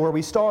back to where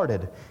we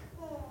started.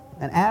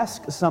 And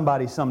ask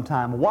somebody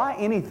sometime, why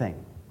anything?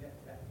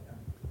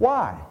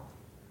 Why?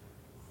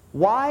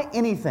 Why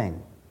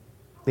anything?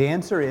 The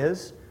answer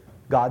is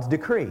God's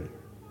decree.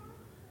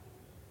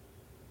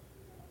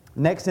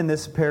 Next in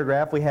this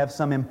paragraph, we have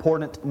some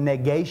important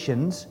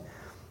negations.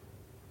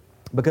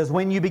 Because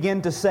when you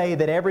begin to say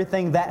that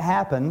everything that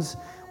happens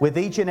with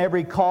each and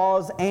every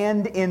cause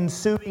and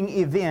ensuing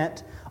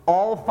event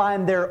all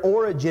find their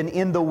origin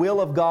in the will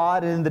of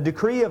God and in the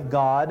decree of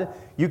God,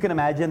 you can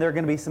imagine there are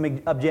going to be some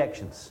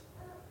objections.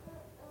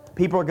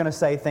 People are going to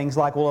say things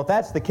like, well, if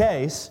that's the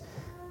case,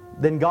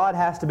 then God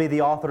has to be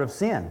the author of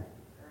sin.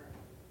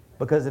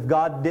 Because if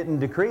God didn't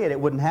decree it, it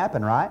wouldn't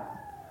happen, right?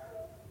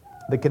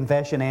 The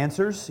confession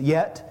answers,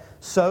 "Yet,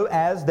 so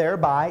as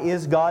thereby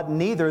is God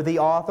neither the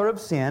author of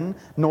sin,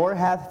 nor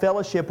hath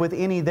fellowship with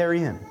any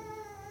therein."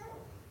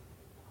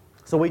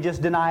 So we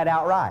just deny it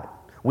outright.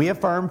 We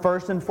affirm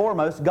first and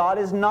foremost, God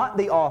is not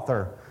the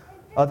author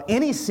of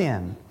any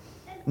sin,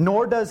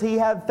 nor does He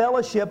have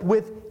fellowship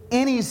with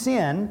any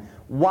sin,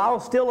 while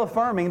still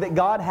affirming that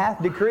God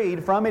hath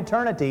decreed from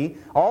eternity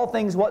all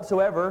things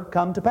whatsoever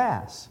come to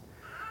pass.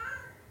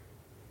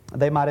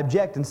 They might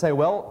object and say,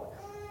 well,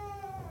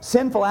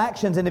 sinful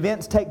actions and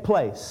events take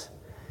place,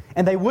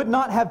 and they would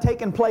not have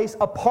taken place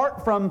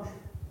apart from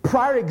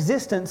prior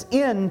existence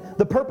in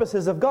the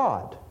purposes of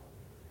God.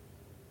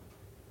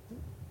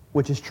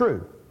 Which is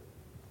true.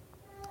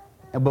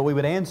 But we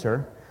would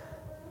answer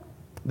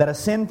that a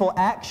sinful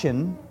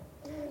action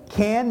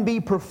can be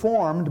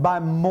performed by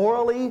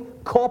morally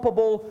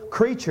culpable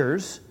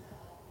creatures,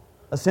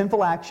 a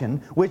sinful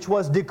action which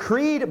was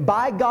decreed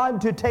by God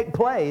to take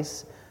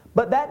place,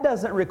 but that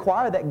doesn't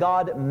require that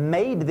God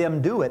made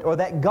them do it or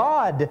that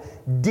God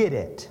did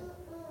it.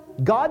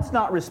 God's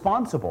not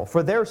responsible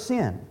for their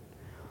sin.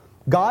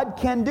 God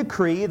can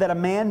decree that a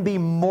man be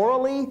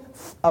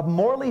a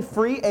morally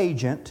free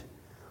agent.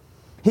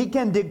 He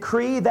can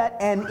decree that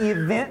an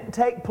event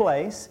take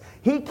place.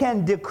 He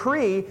can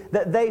decree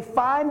that they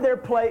find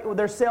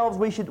themselves,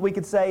 we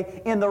could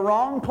say, in the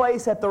wrong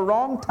place at the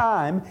wrong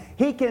time.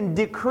 He can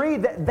decree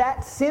that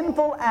that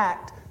sinful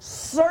act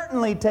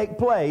certainly take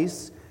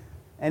place,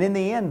 and in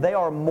the end, they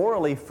are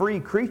morally free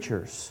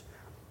creatures.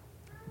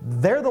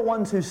 They're the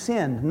ones who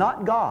sinned,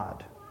 not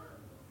God.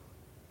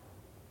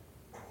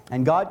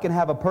 And God can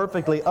have a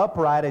perfectly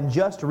upright and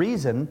just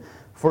reason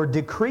for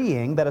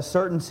decreeing that a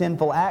certain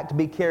sinful act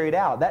be carried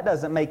out. That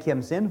doesn't make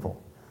Him sinful.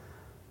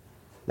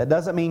 That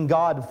doesn't mean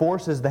God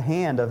forces the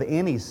hand of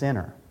any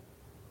sinner.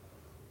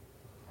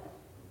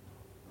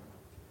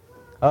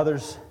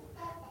 Others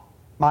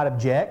might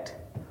object.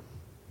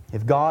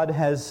 If God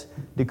has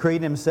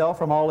decreed Himself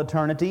from all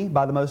eternity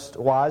by the most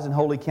wise and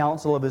holy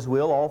counsel of His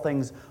will, all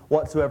things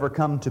whatsoever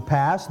come to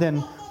pass,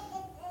 then,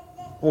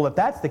 well, if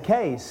that's the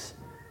case,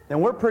 then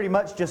we're pretty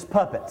much just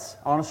puppets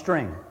on a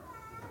string.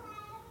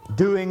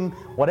 doing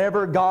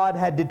whatever God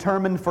had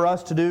determined for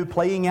us to do,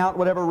 playing out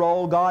whatever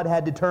role God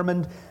had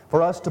determined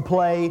for us to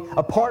play,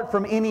 apart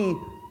from any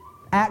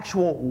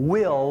actual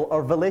will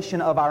or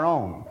volition of our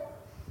own.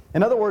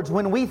 In other words,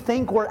 when we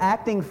think we're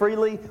acting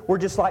freely, we're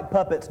just like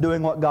puppets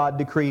doing what God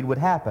decreed would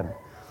happen.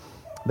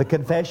 The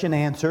confession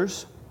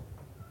answers,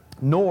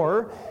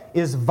 nor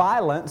is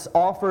violence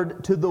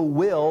offered to the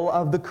will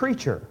of the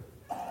creature.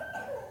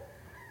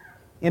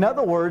 In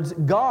other words,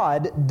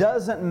 God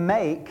doesn't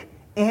make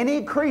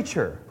any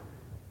creature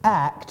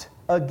act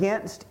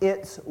against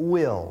its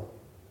will.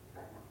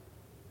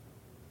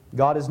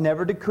 God has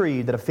never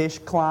decreed that a fish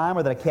climb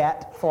or that a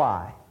cat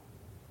fly.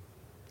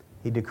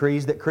 He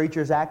decrees that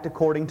creatures act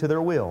according to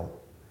their will.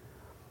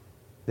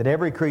 That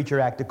every creature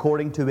act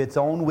according to its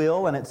own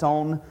will and its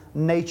own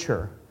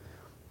nature.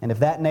 And if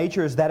that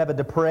nature is that of a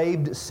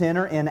depraved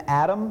sinner in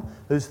Adam,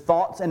 whose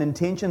thoughts and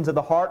intentions of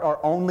the heart are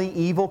only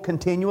evil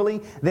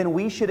continually, then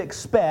we should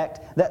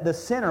expect that the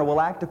sinner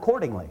will act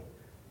accordingly.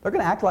 They're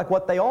going to act like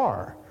what they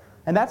are.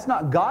 And that's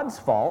not God's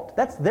fault,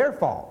 that's their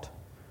fault.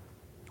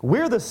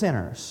 We're the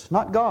sinners,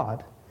 not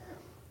God.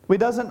 He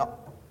doesn't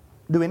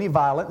do any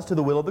violence to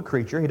the will of the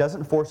creature. He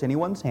doesn't force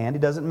anyone's hand. He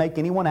doesn't make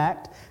anyone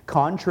act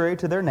contrary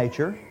to their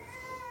nature.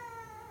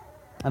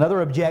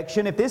 Another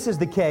objection, if this is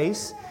the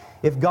case,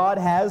 if God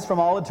has from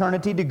all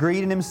eternity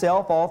decreed in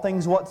Himself all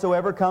things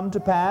whatsoever come to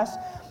pass,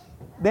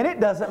 then it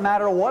doesn't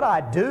matter what I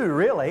do,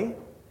 really,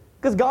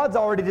 because God's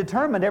already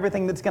determined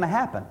everything that's going to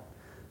happen.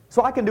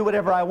 So I can do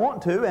whatever I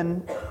want to,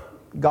 and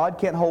God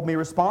can't hold me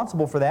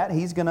responsible for that.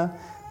 He's going to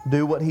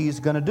do what He's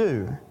going to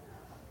do.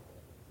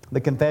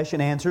 The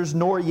confession answers,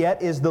 nor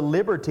yet is the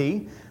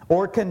liberty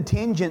or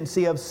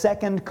contingency of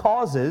second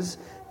causes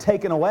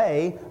taken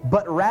away,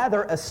 but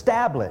rather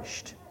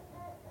established.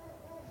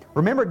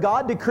 Remember,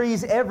 God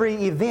decrees every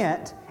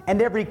event and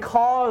every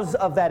cause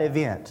of that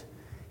event.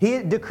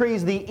 He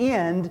decrees the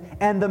end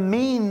and the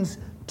means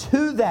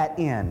to that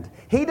end.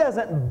 He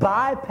doesn't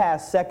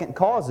bypass second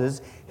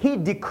causes. He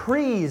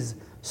decrees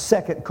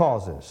second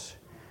causes.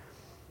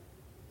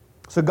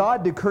 So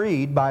God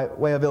decreed, by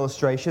way of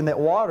illustration, that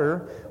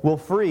water will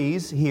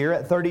freeze here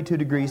at 32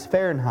 degrees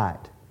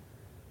Fahrenheit.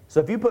 So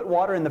if you put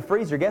water in the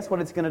freezer, guess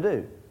what it's going to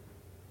do?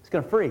 It's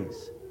going to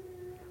freeze.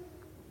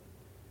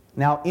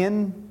 Now,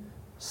 in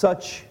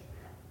such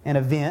an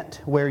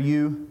event where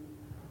you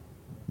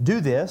do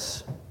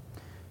this,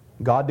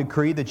 God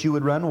decreed that you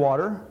would run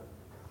water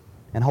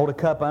and hold a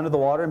cup under the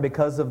water, and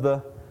because of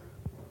the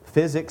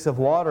physics of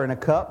water in a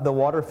cup, the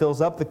water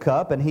fills up the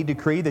cup, and He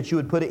decreed that you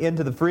would put it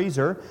into the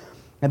freezer,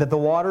 and that the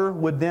water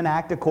would then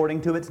act according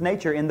to its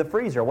nature in the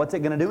freezer. What's it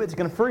going to do? It's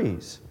going to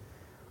freeze.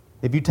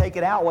 If you take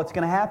it out, what's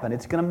going to happen?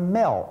 It's going to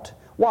melt.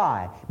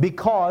 Why?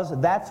 Because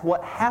that's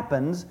what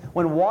happens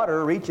when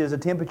water reaches a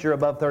temperature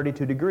above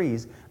 32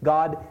 degrees.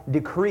 God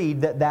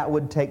decreed that that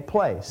would take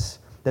place,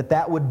 that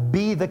that would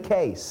be the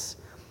case.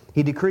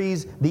 He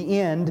decrees the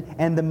end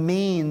and the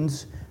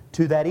means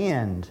to that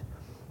end.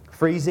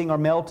 Freezing or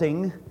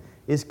melting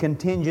is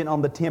contingent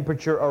on the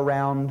temperature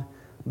around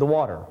the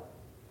water.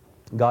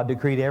 God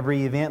decreed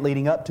every event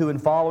leading up to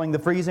and following the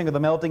freezing or the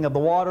melting of the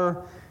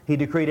water. He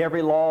decreed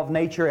every law of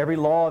nature, every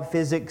law of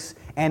physics,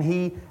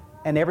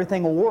 and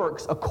everything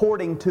works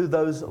according to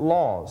those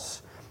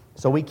laws.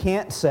 So we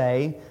can't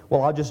say,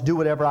 well, I'll just do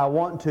whatever I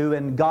want to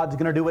and God's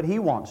going to do what He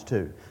wants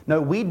to.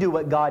 No, we do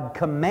what God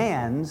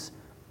commands,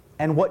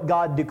 and what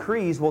God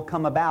decrees will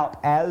come about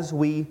as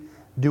we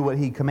do what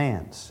He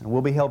commands. And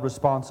we'll be held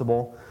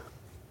responsible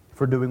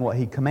for doing what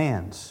He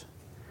commands.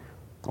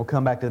 We'll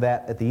come back to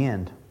that at the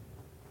end.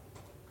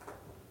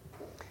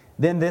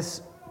 Then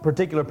this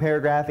particular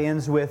paragraph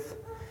ends with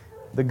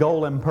the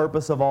goal and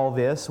purpose of all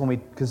this when we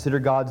consider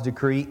God's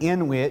decree,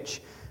 in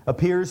which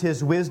appears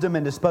His wisdom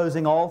in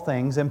disposing all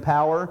things, and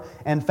power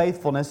and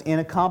faithfulness in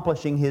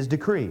accomplishing His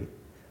decree.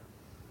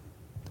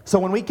 So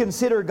when we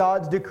consider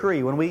God's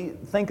decree, when we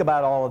think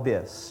about all of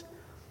this,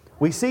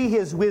 we see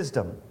His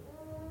wisdom.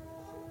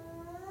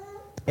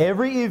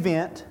 Every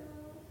event,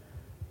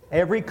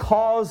 every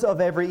cause of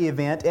every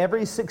event,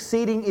 every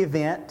succeeding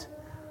event,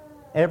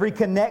 every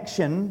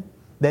connection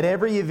that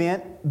every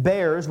event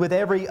bears with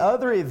every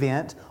other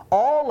event,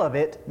 all of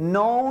it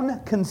known,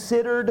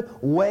 considered,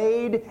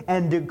 weighed,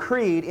 and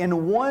decreed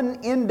in one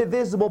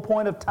indivisible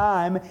point of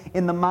time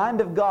in the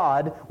mind of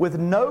God, with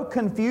no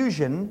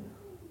confusion,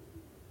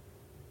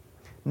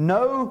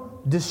 no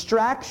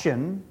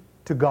distraction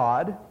to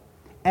God,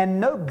 and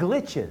no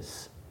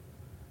glitches.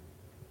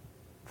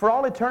 For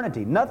all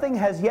eternity. Nothing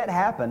has yet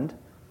happened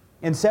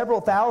in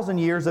several thousand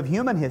years of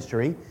human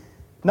history.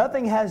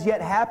 Nothing has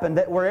yet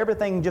happened where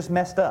everything just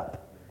messed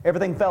up.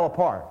 Everything fell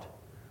apart.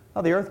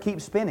 No, the earth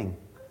keeps spinning.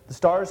 The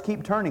stars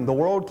keep turning. The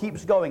world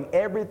keeps going.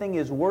 Everything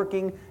is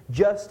working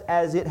just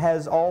as it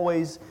has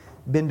always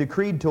been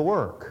decreed to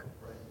work.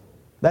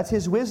 That's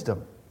His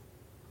wisdom.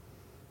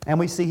 And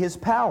we see His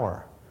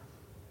power.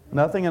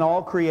 Nothing in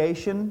all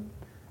creation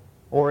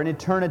or in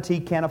eternity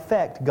can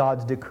affect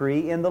God's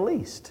decree in the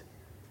least.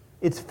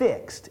 It's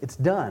fixed. It's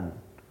done.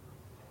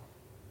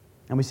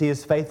 And we see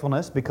His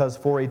faithfulness because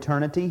for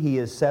eternity He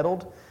is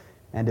settled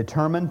and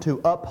determined to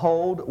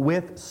uphold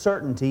with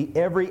certainty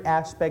every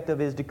aspect of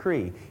His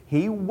decree.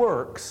 He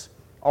works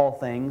all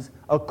things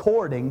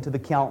according to the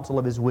counsel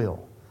of His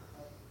will.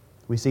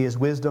 We see His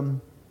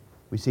wisdom,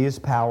 we see His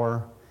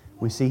power,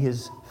 we see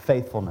His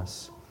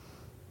faithfulness.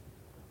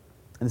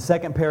 In the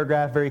second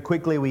paragraph, very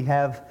quickly, we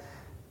have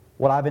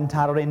what I've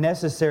entitled a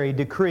necessary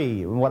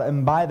decree.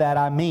 And by that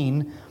I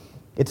mean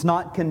it's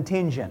not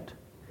contingent.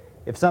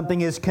 If something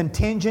is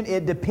contingent,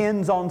 it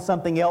depends on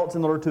something else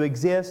in order to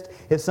exist.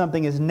 If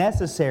something is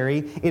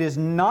necessary, it is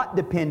not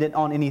dependent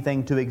on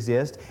anything to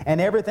exist, and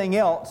everything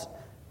else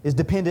is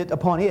dependent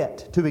upon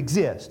it to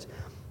exist.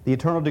 The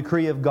eternal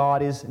decree of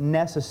God is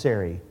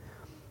necessary.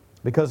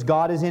 Because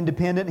God is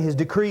independent, His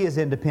decree is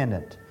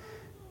independent.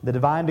 The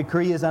divine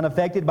decree is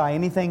unaffected by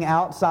anything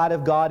outside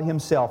of God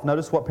Himself.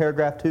 Notice what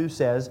paragraph 2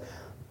 says.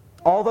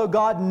 Although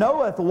God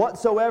knoweth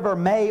whatsoever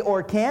may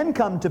or can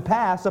come to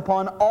pass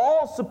upon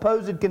all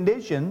supposed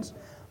conditions,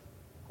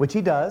 which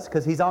He does,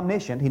 because He's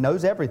omniscient, He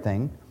knows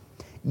everything,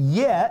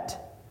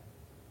 yet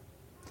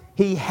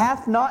He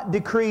hath not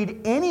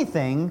decreed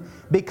anything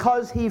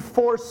because He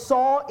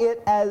foresaw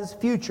it as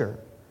future,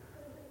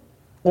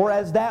 or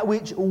as that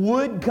which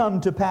would come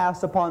to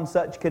pass upon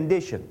such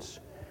conditions.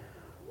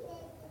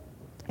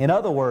 In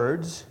other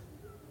words,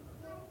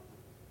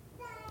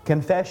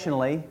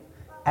 confessionally,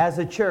 as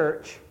a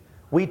church,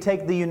 we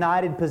take the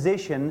united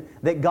position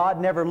that God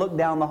never looked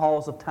down the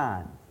halls of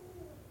time.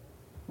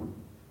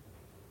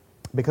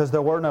 Because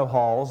there were no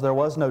halls, there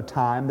was no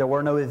time, there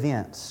were no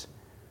events.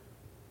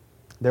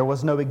 There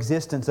was no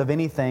existence of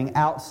anything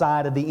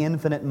outside of the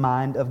infinite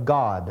mind of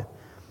God.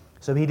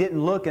 So He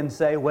didn't look and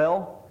say,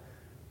 well,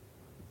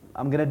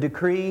 I'm going to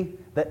decree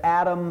that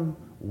Adam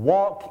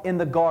walk in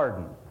the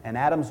garden. And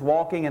Adam's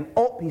walking and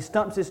he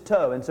stumps his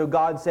toe. And so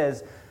God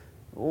says,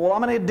 well,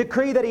 I'm going to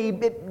decree that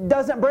it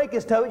doesn't break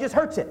his toe, it just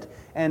hurts it.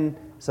 And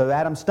so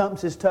Adam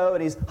stumps his toe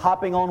and he's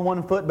hopping on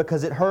one foot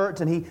because it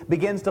hurts, and he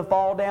begins to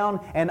fall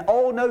down. And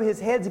oh no, his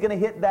head's going to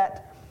hit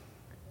that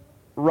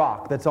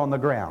rock that's on the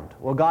ground.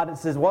 Well, God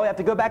says, well, we have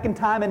to go back in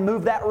time and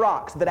move that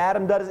rock so that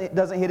Adam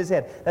doesn't hit his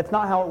head. That's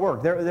not how it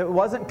worked. It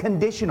wasn't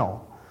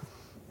conditional.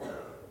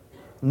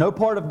 No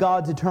part of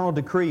God's eternal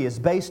decree is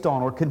based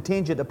on or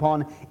contingent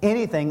upon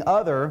anything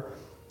other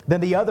than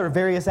the other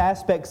various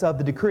aspects of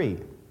the decree.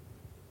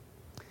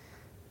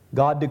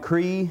 The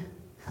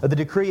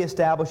decree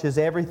establishes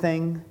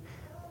everything,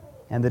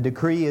 and the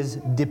decree is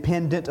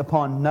dependent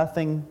upon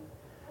nothing.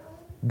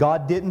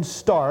 God didn't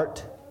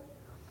start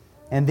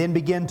and then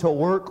begin to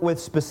work with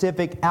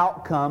specific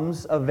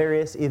outcomes of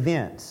various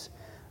events.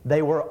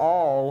 They were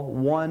all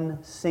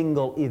one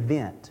single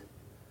event.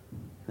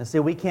 Now see,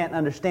 we can't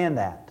understand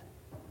that.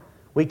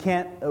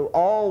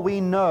 All we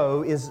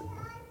know is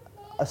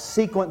a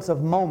sequence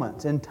of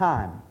moments in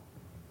time.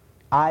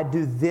 I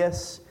do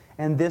this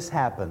and this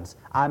happens.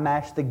 I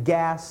mash the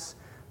gas,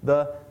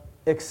 the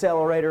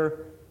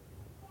accelerator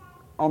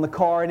on the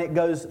car, and it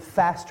goes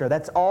faster.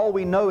 That's all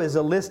we know is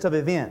a list of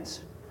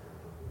events.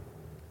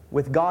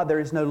 With God, there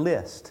is no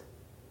list.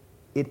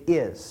 It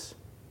is.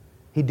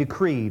 He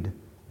decreed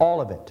all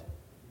of it.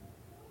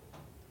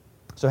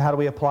 So how do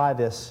we apply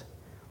this?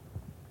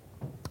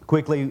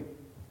 Quickly,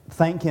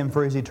 thank Him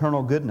for His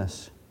eternal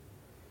goodness.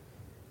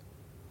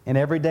 In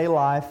everyday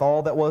life,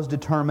 all that was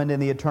determined in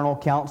the eternal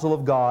counsel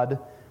of God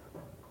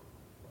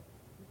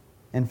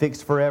and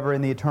fixed forever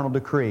in the eternal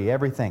decree.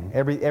 Everything.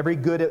 Every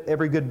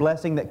good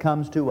blessing that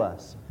comes to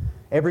us.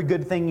 Every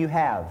good thing you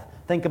have.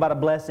 Think about a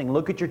blessing.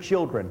 Look at your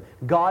children.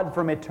 God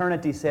from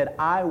eternity said,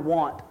 I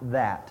want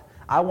that.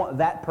 I want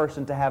that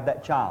person to have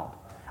that child.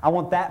 I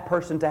want that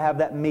person to have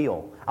that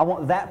meal. I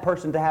want that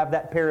person to have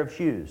that pair of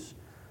shoes.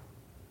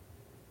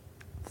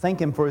 Thank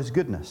Him for His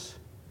goodness.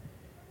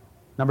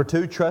 Number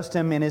 2, trust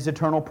Him in His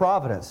eternal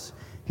providence.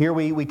 Here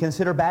we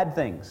consider bad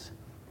things.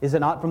 Is it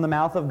not from the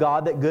mouth of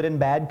God that good and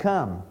bad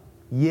come?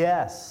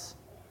 Yes.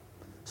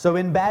 So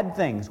in bad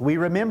things, we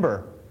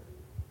remember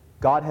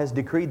God has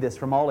decreed this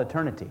from all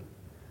eternity.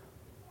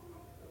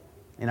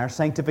 In our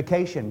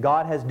sanctification,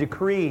 God has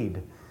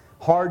decreed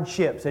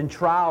hardships and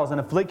trials and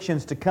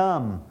afflictions to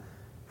come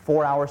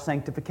for our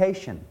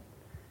sanctification.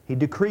 He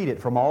decreed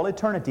it from all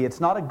eternity. It's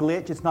not a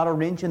glitch. It's not a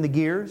wrench in the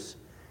gears.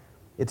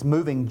 It's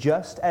moving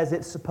just as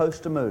it's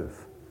supposed to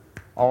move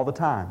all the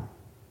time.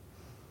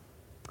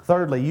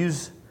 Thirdly,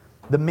 use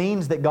the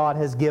means that God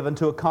has given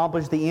to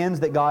accomplish the ends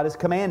that God has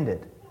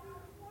commanded.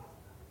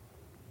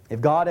 If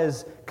God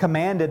has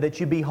commanded that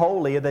you be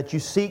holy, or that you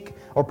seek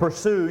or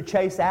pursue,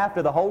 chase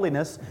after the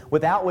holiness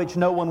without which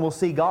no one will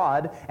see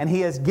God, and He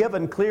has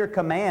given clear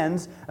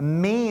commands,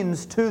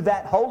 means to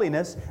that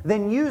holiness,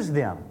 then use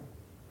them.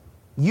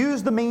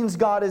 Use the means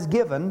God has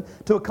given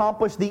to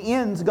accomplish the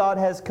ends God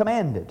has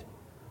commanded.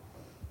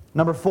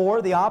 Number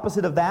 4, the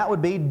opposite of that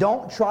would be,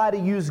 don't try to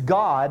use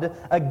God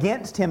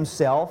against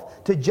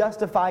Himself to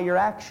justify your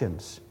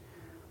actions.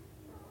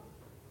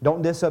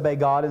 Don't disobey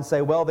God and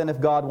say, well, then if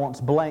God wants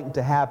blank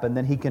to happen,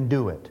 then He can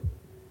do it.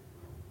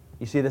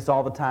 You see this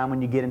all the time when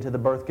you get into the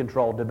birth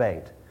control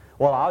debate.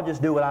 Well, I'll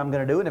just do what I'm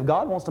going to do, and if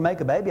God wants to make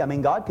a baby,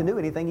 God can do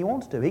anything He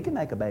wants to. He can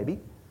make a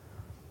baby.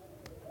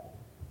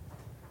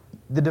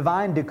 The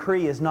divine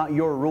decree is not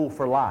your rule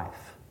for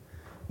life.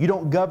 You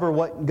don't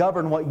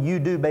govern what you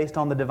do based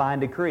on the divine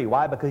decree.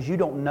 Why? Because you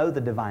don't know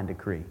the divine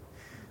decree.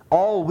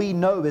 All we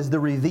know is the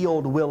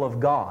revealed will of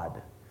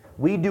God.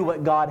 We do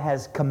what God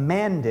has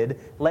commanded.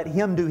 Let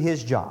Him do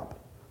His job.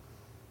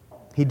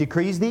 He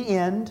decrees the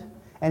end,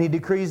 and He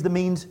decrees the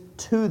means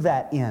to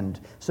that end.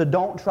 So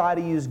don't try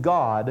to use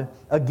God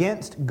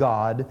against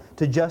God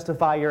to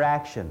justify your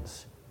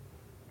actions.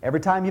 Every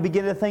time you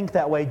begin to think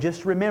that way,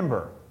 just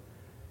remember,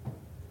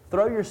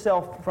 throw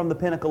yourself from the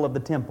pinnacle of the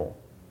temple.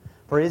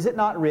 For is it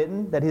not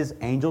written that His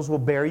angels will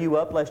bear you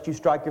up lest you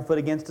strike your foot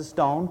against a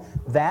stone?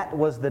 That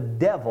was the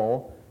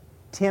devil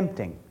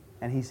tempting.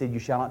 And he said, you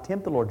shall not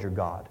tempt the Lord your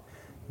God.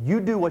 You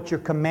do what you're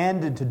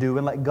commanded to do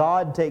and let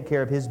God take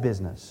care of His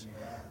business.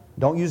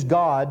 Don't use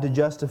God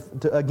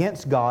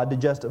against God to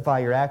justify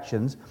your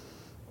actions.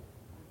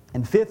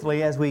 And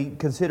fifthly, as we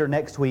consider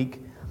next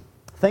week,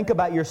 think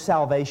about your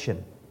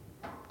salvation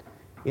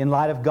in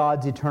light of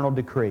God's eternal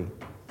decree.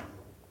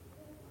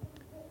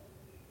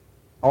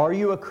 Are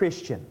you a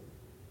Christian?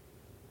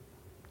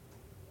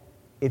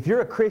 If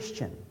you're a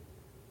Christian,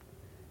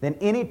 then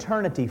in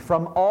eternity,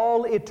 from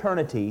all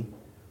eternity,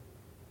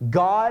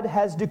 God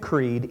has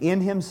decreed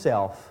in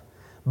Himself,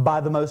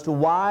 by the most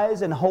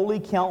wise and holy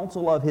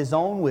counsel of His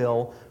own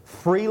will,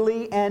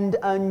 freely and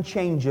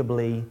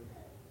unchangeably,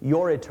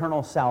 your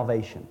eternal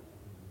salvation.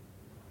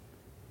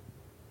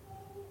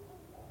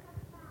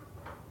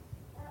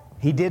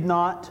 He did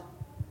not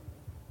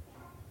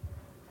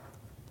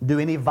do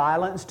any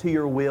violence to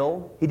your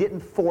will. He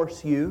didn't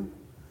force you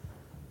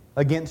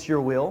against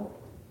your will.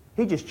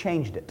 He just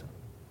changed it.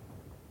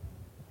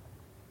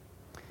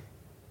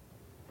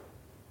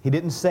 He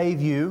didn't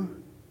save you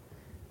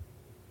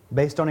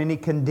based on any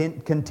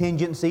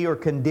contingency or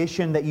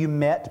condition that you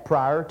met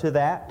prior to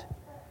that.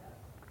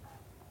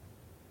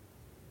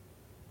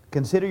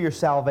 Consider your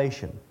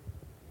salvation.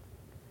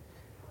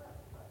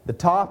 The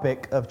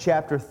topic of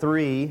chapter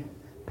 3,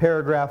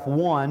 paragraph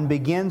 1,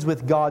 begins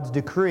with God's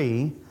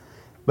decree,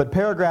 but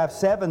paragraph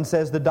 7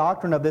 says the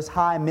doctrine of this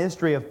high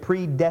mystery of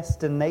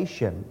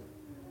predestination.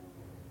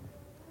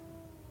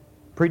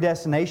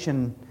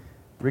 Predestination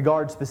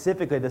regards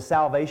specifically the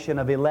salvation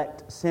of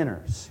elect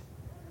sinners.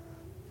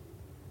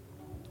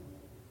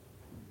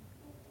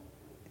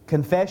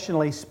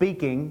 Confessionally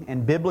speaking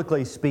and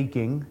biblically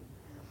speaking,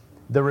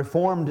 the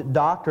Reformed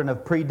doctrine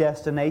of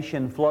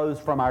predestination flows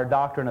from our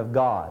doctrine of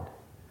God.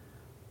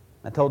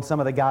 I told some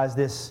of the guys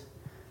this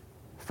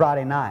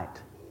Friday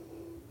night.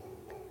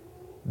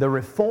 The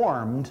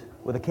Reformed,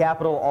 with a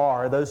capital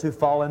R, those who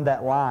fall in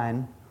that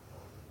line,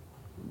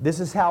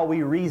 this is how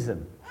we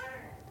reason.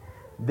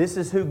 This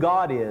is who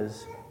God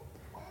is,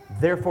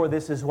 therefore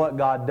this is what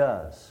God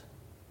does.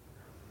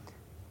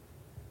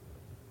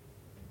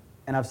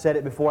 And I've said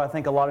it before, I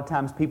think a lot of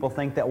times people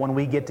think that when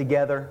we get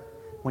together,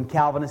 when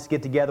Calvinists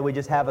get together, we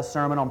just have a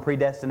sermon on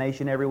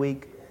predestination every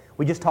week.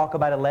 We just talk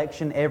about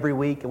election every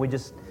week, and we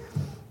just...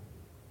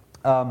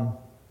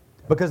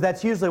 because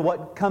that's usually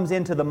what comes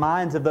into the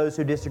minds of those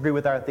who disagree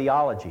with our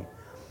theology.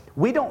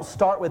 We don't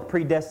start with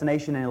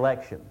predestination and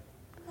election.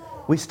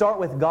 We start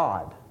with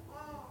God.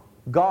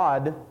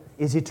 God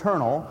is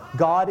eternal.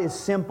 God is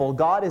simple.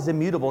 God is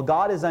immutable.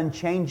 God is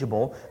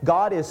unchangeable.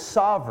 God is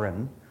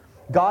sovereign.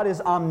 God is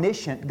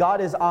omniscient.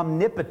 God is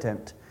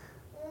omnipotent.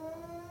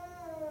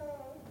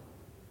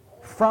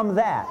 From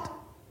that,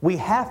 we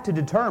have to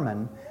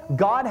determine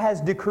God has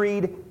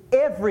decreed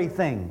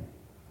everything.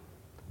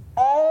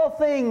 All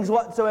things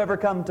whatsoever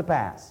come to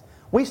pass.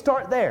 We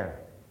start there.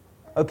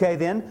 Okay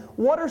then,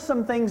 what are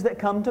some things that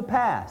come to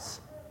pass?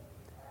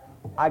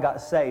 I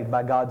got saved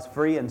by God's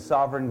free and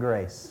sovereign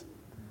grace.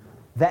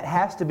 That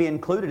has to be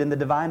included in the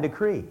divine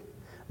decree.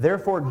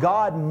 Therefore,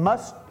 God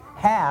must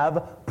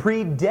have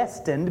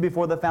predestined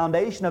before the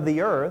foundation of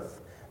the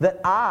earth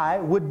that I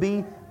would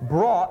be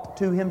brought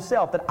to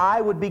Himself, that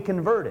I would be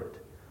converted.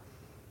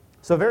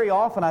 So very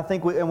often I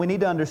think we need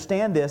to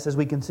understand this as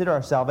we consider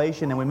our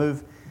salvation and we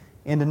move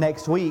into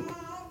next week.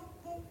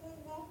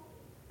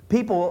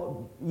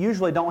 People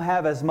usually don't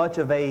have as much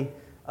of a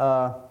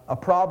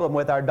problem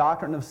with our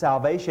doctrine of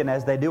salvation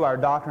as they do our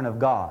doctrine of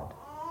God.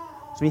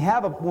 So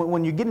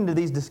when you get into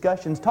these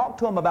discussions, talk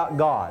to them about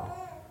God.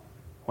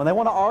 When they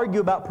want to argue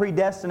about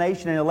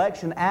predestination and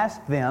election,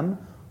 ask them,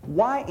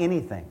 why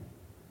anything?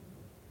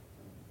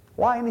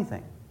 Why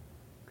anything?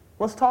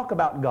 Let's talk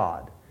about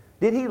God.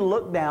 Did He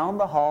look down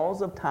the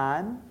halls of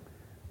time?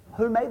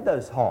 Who made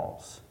those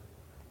halls?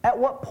 At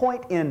what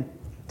point in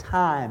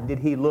time did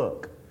He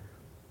look?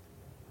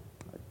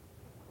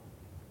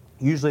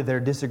 Usually their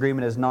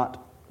disagreement is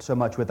not so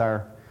much with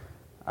our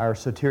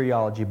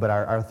soteriology, but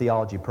our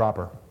theology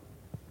proper.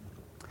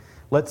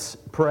 Let's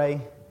pray,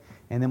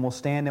 and then we'll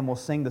stand and we'll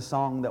sing the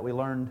song that we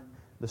learned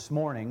this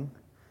morning,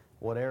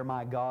 Whate'er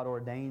My God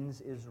Ordains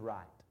is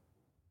Right.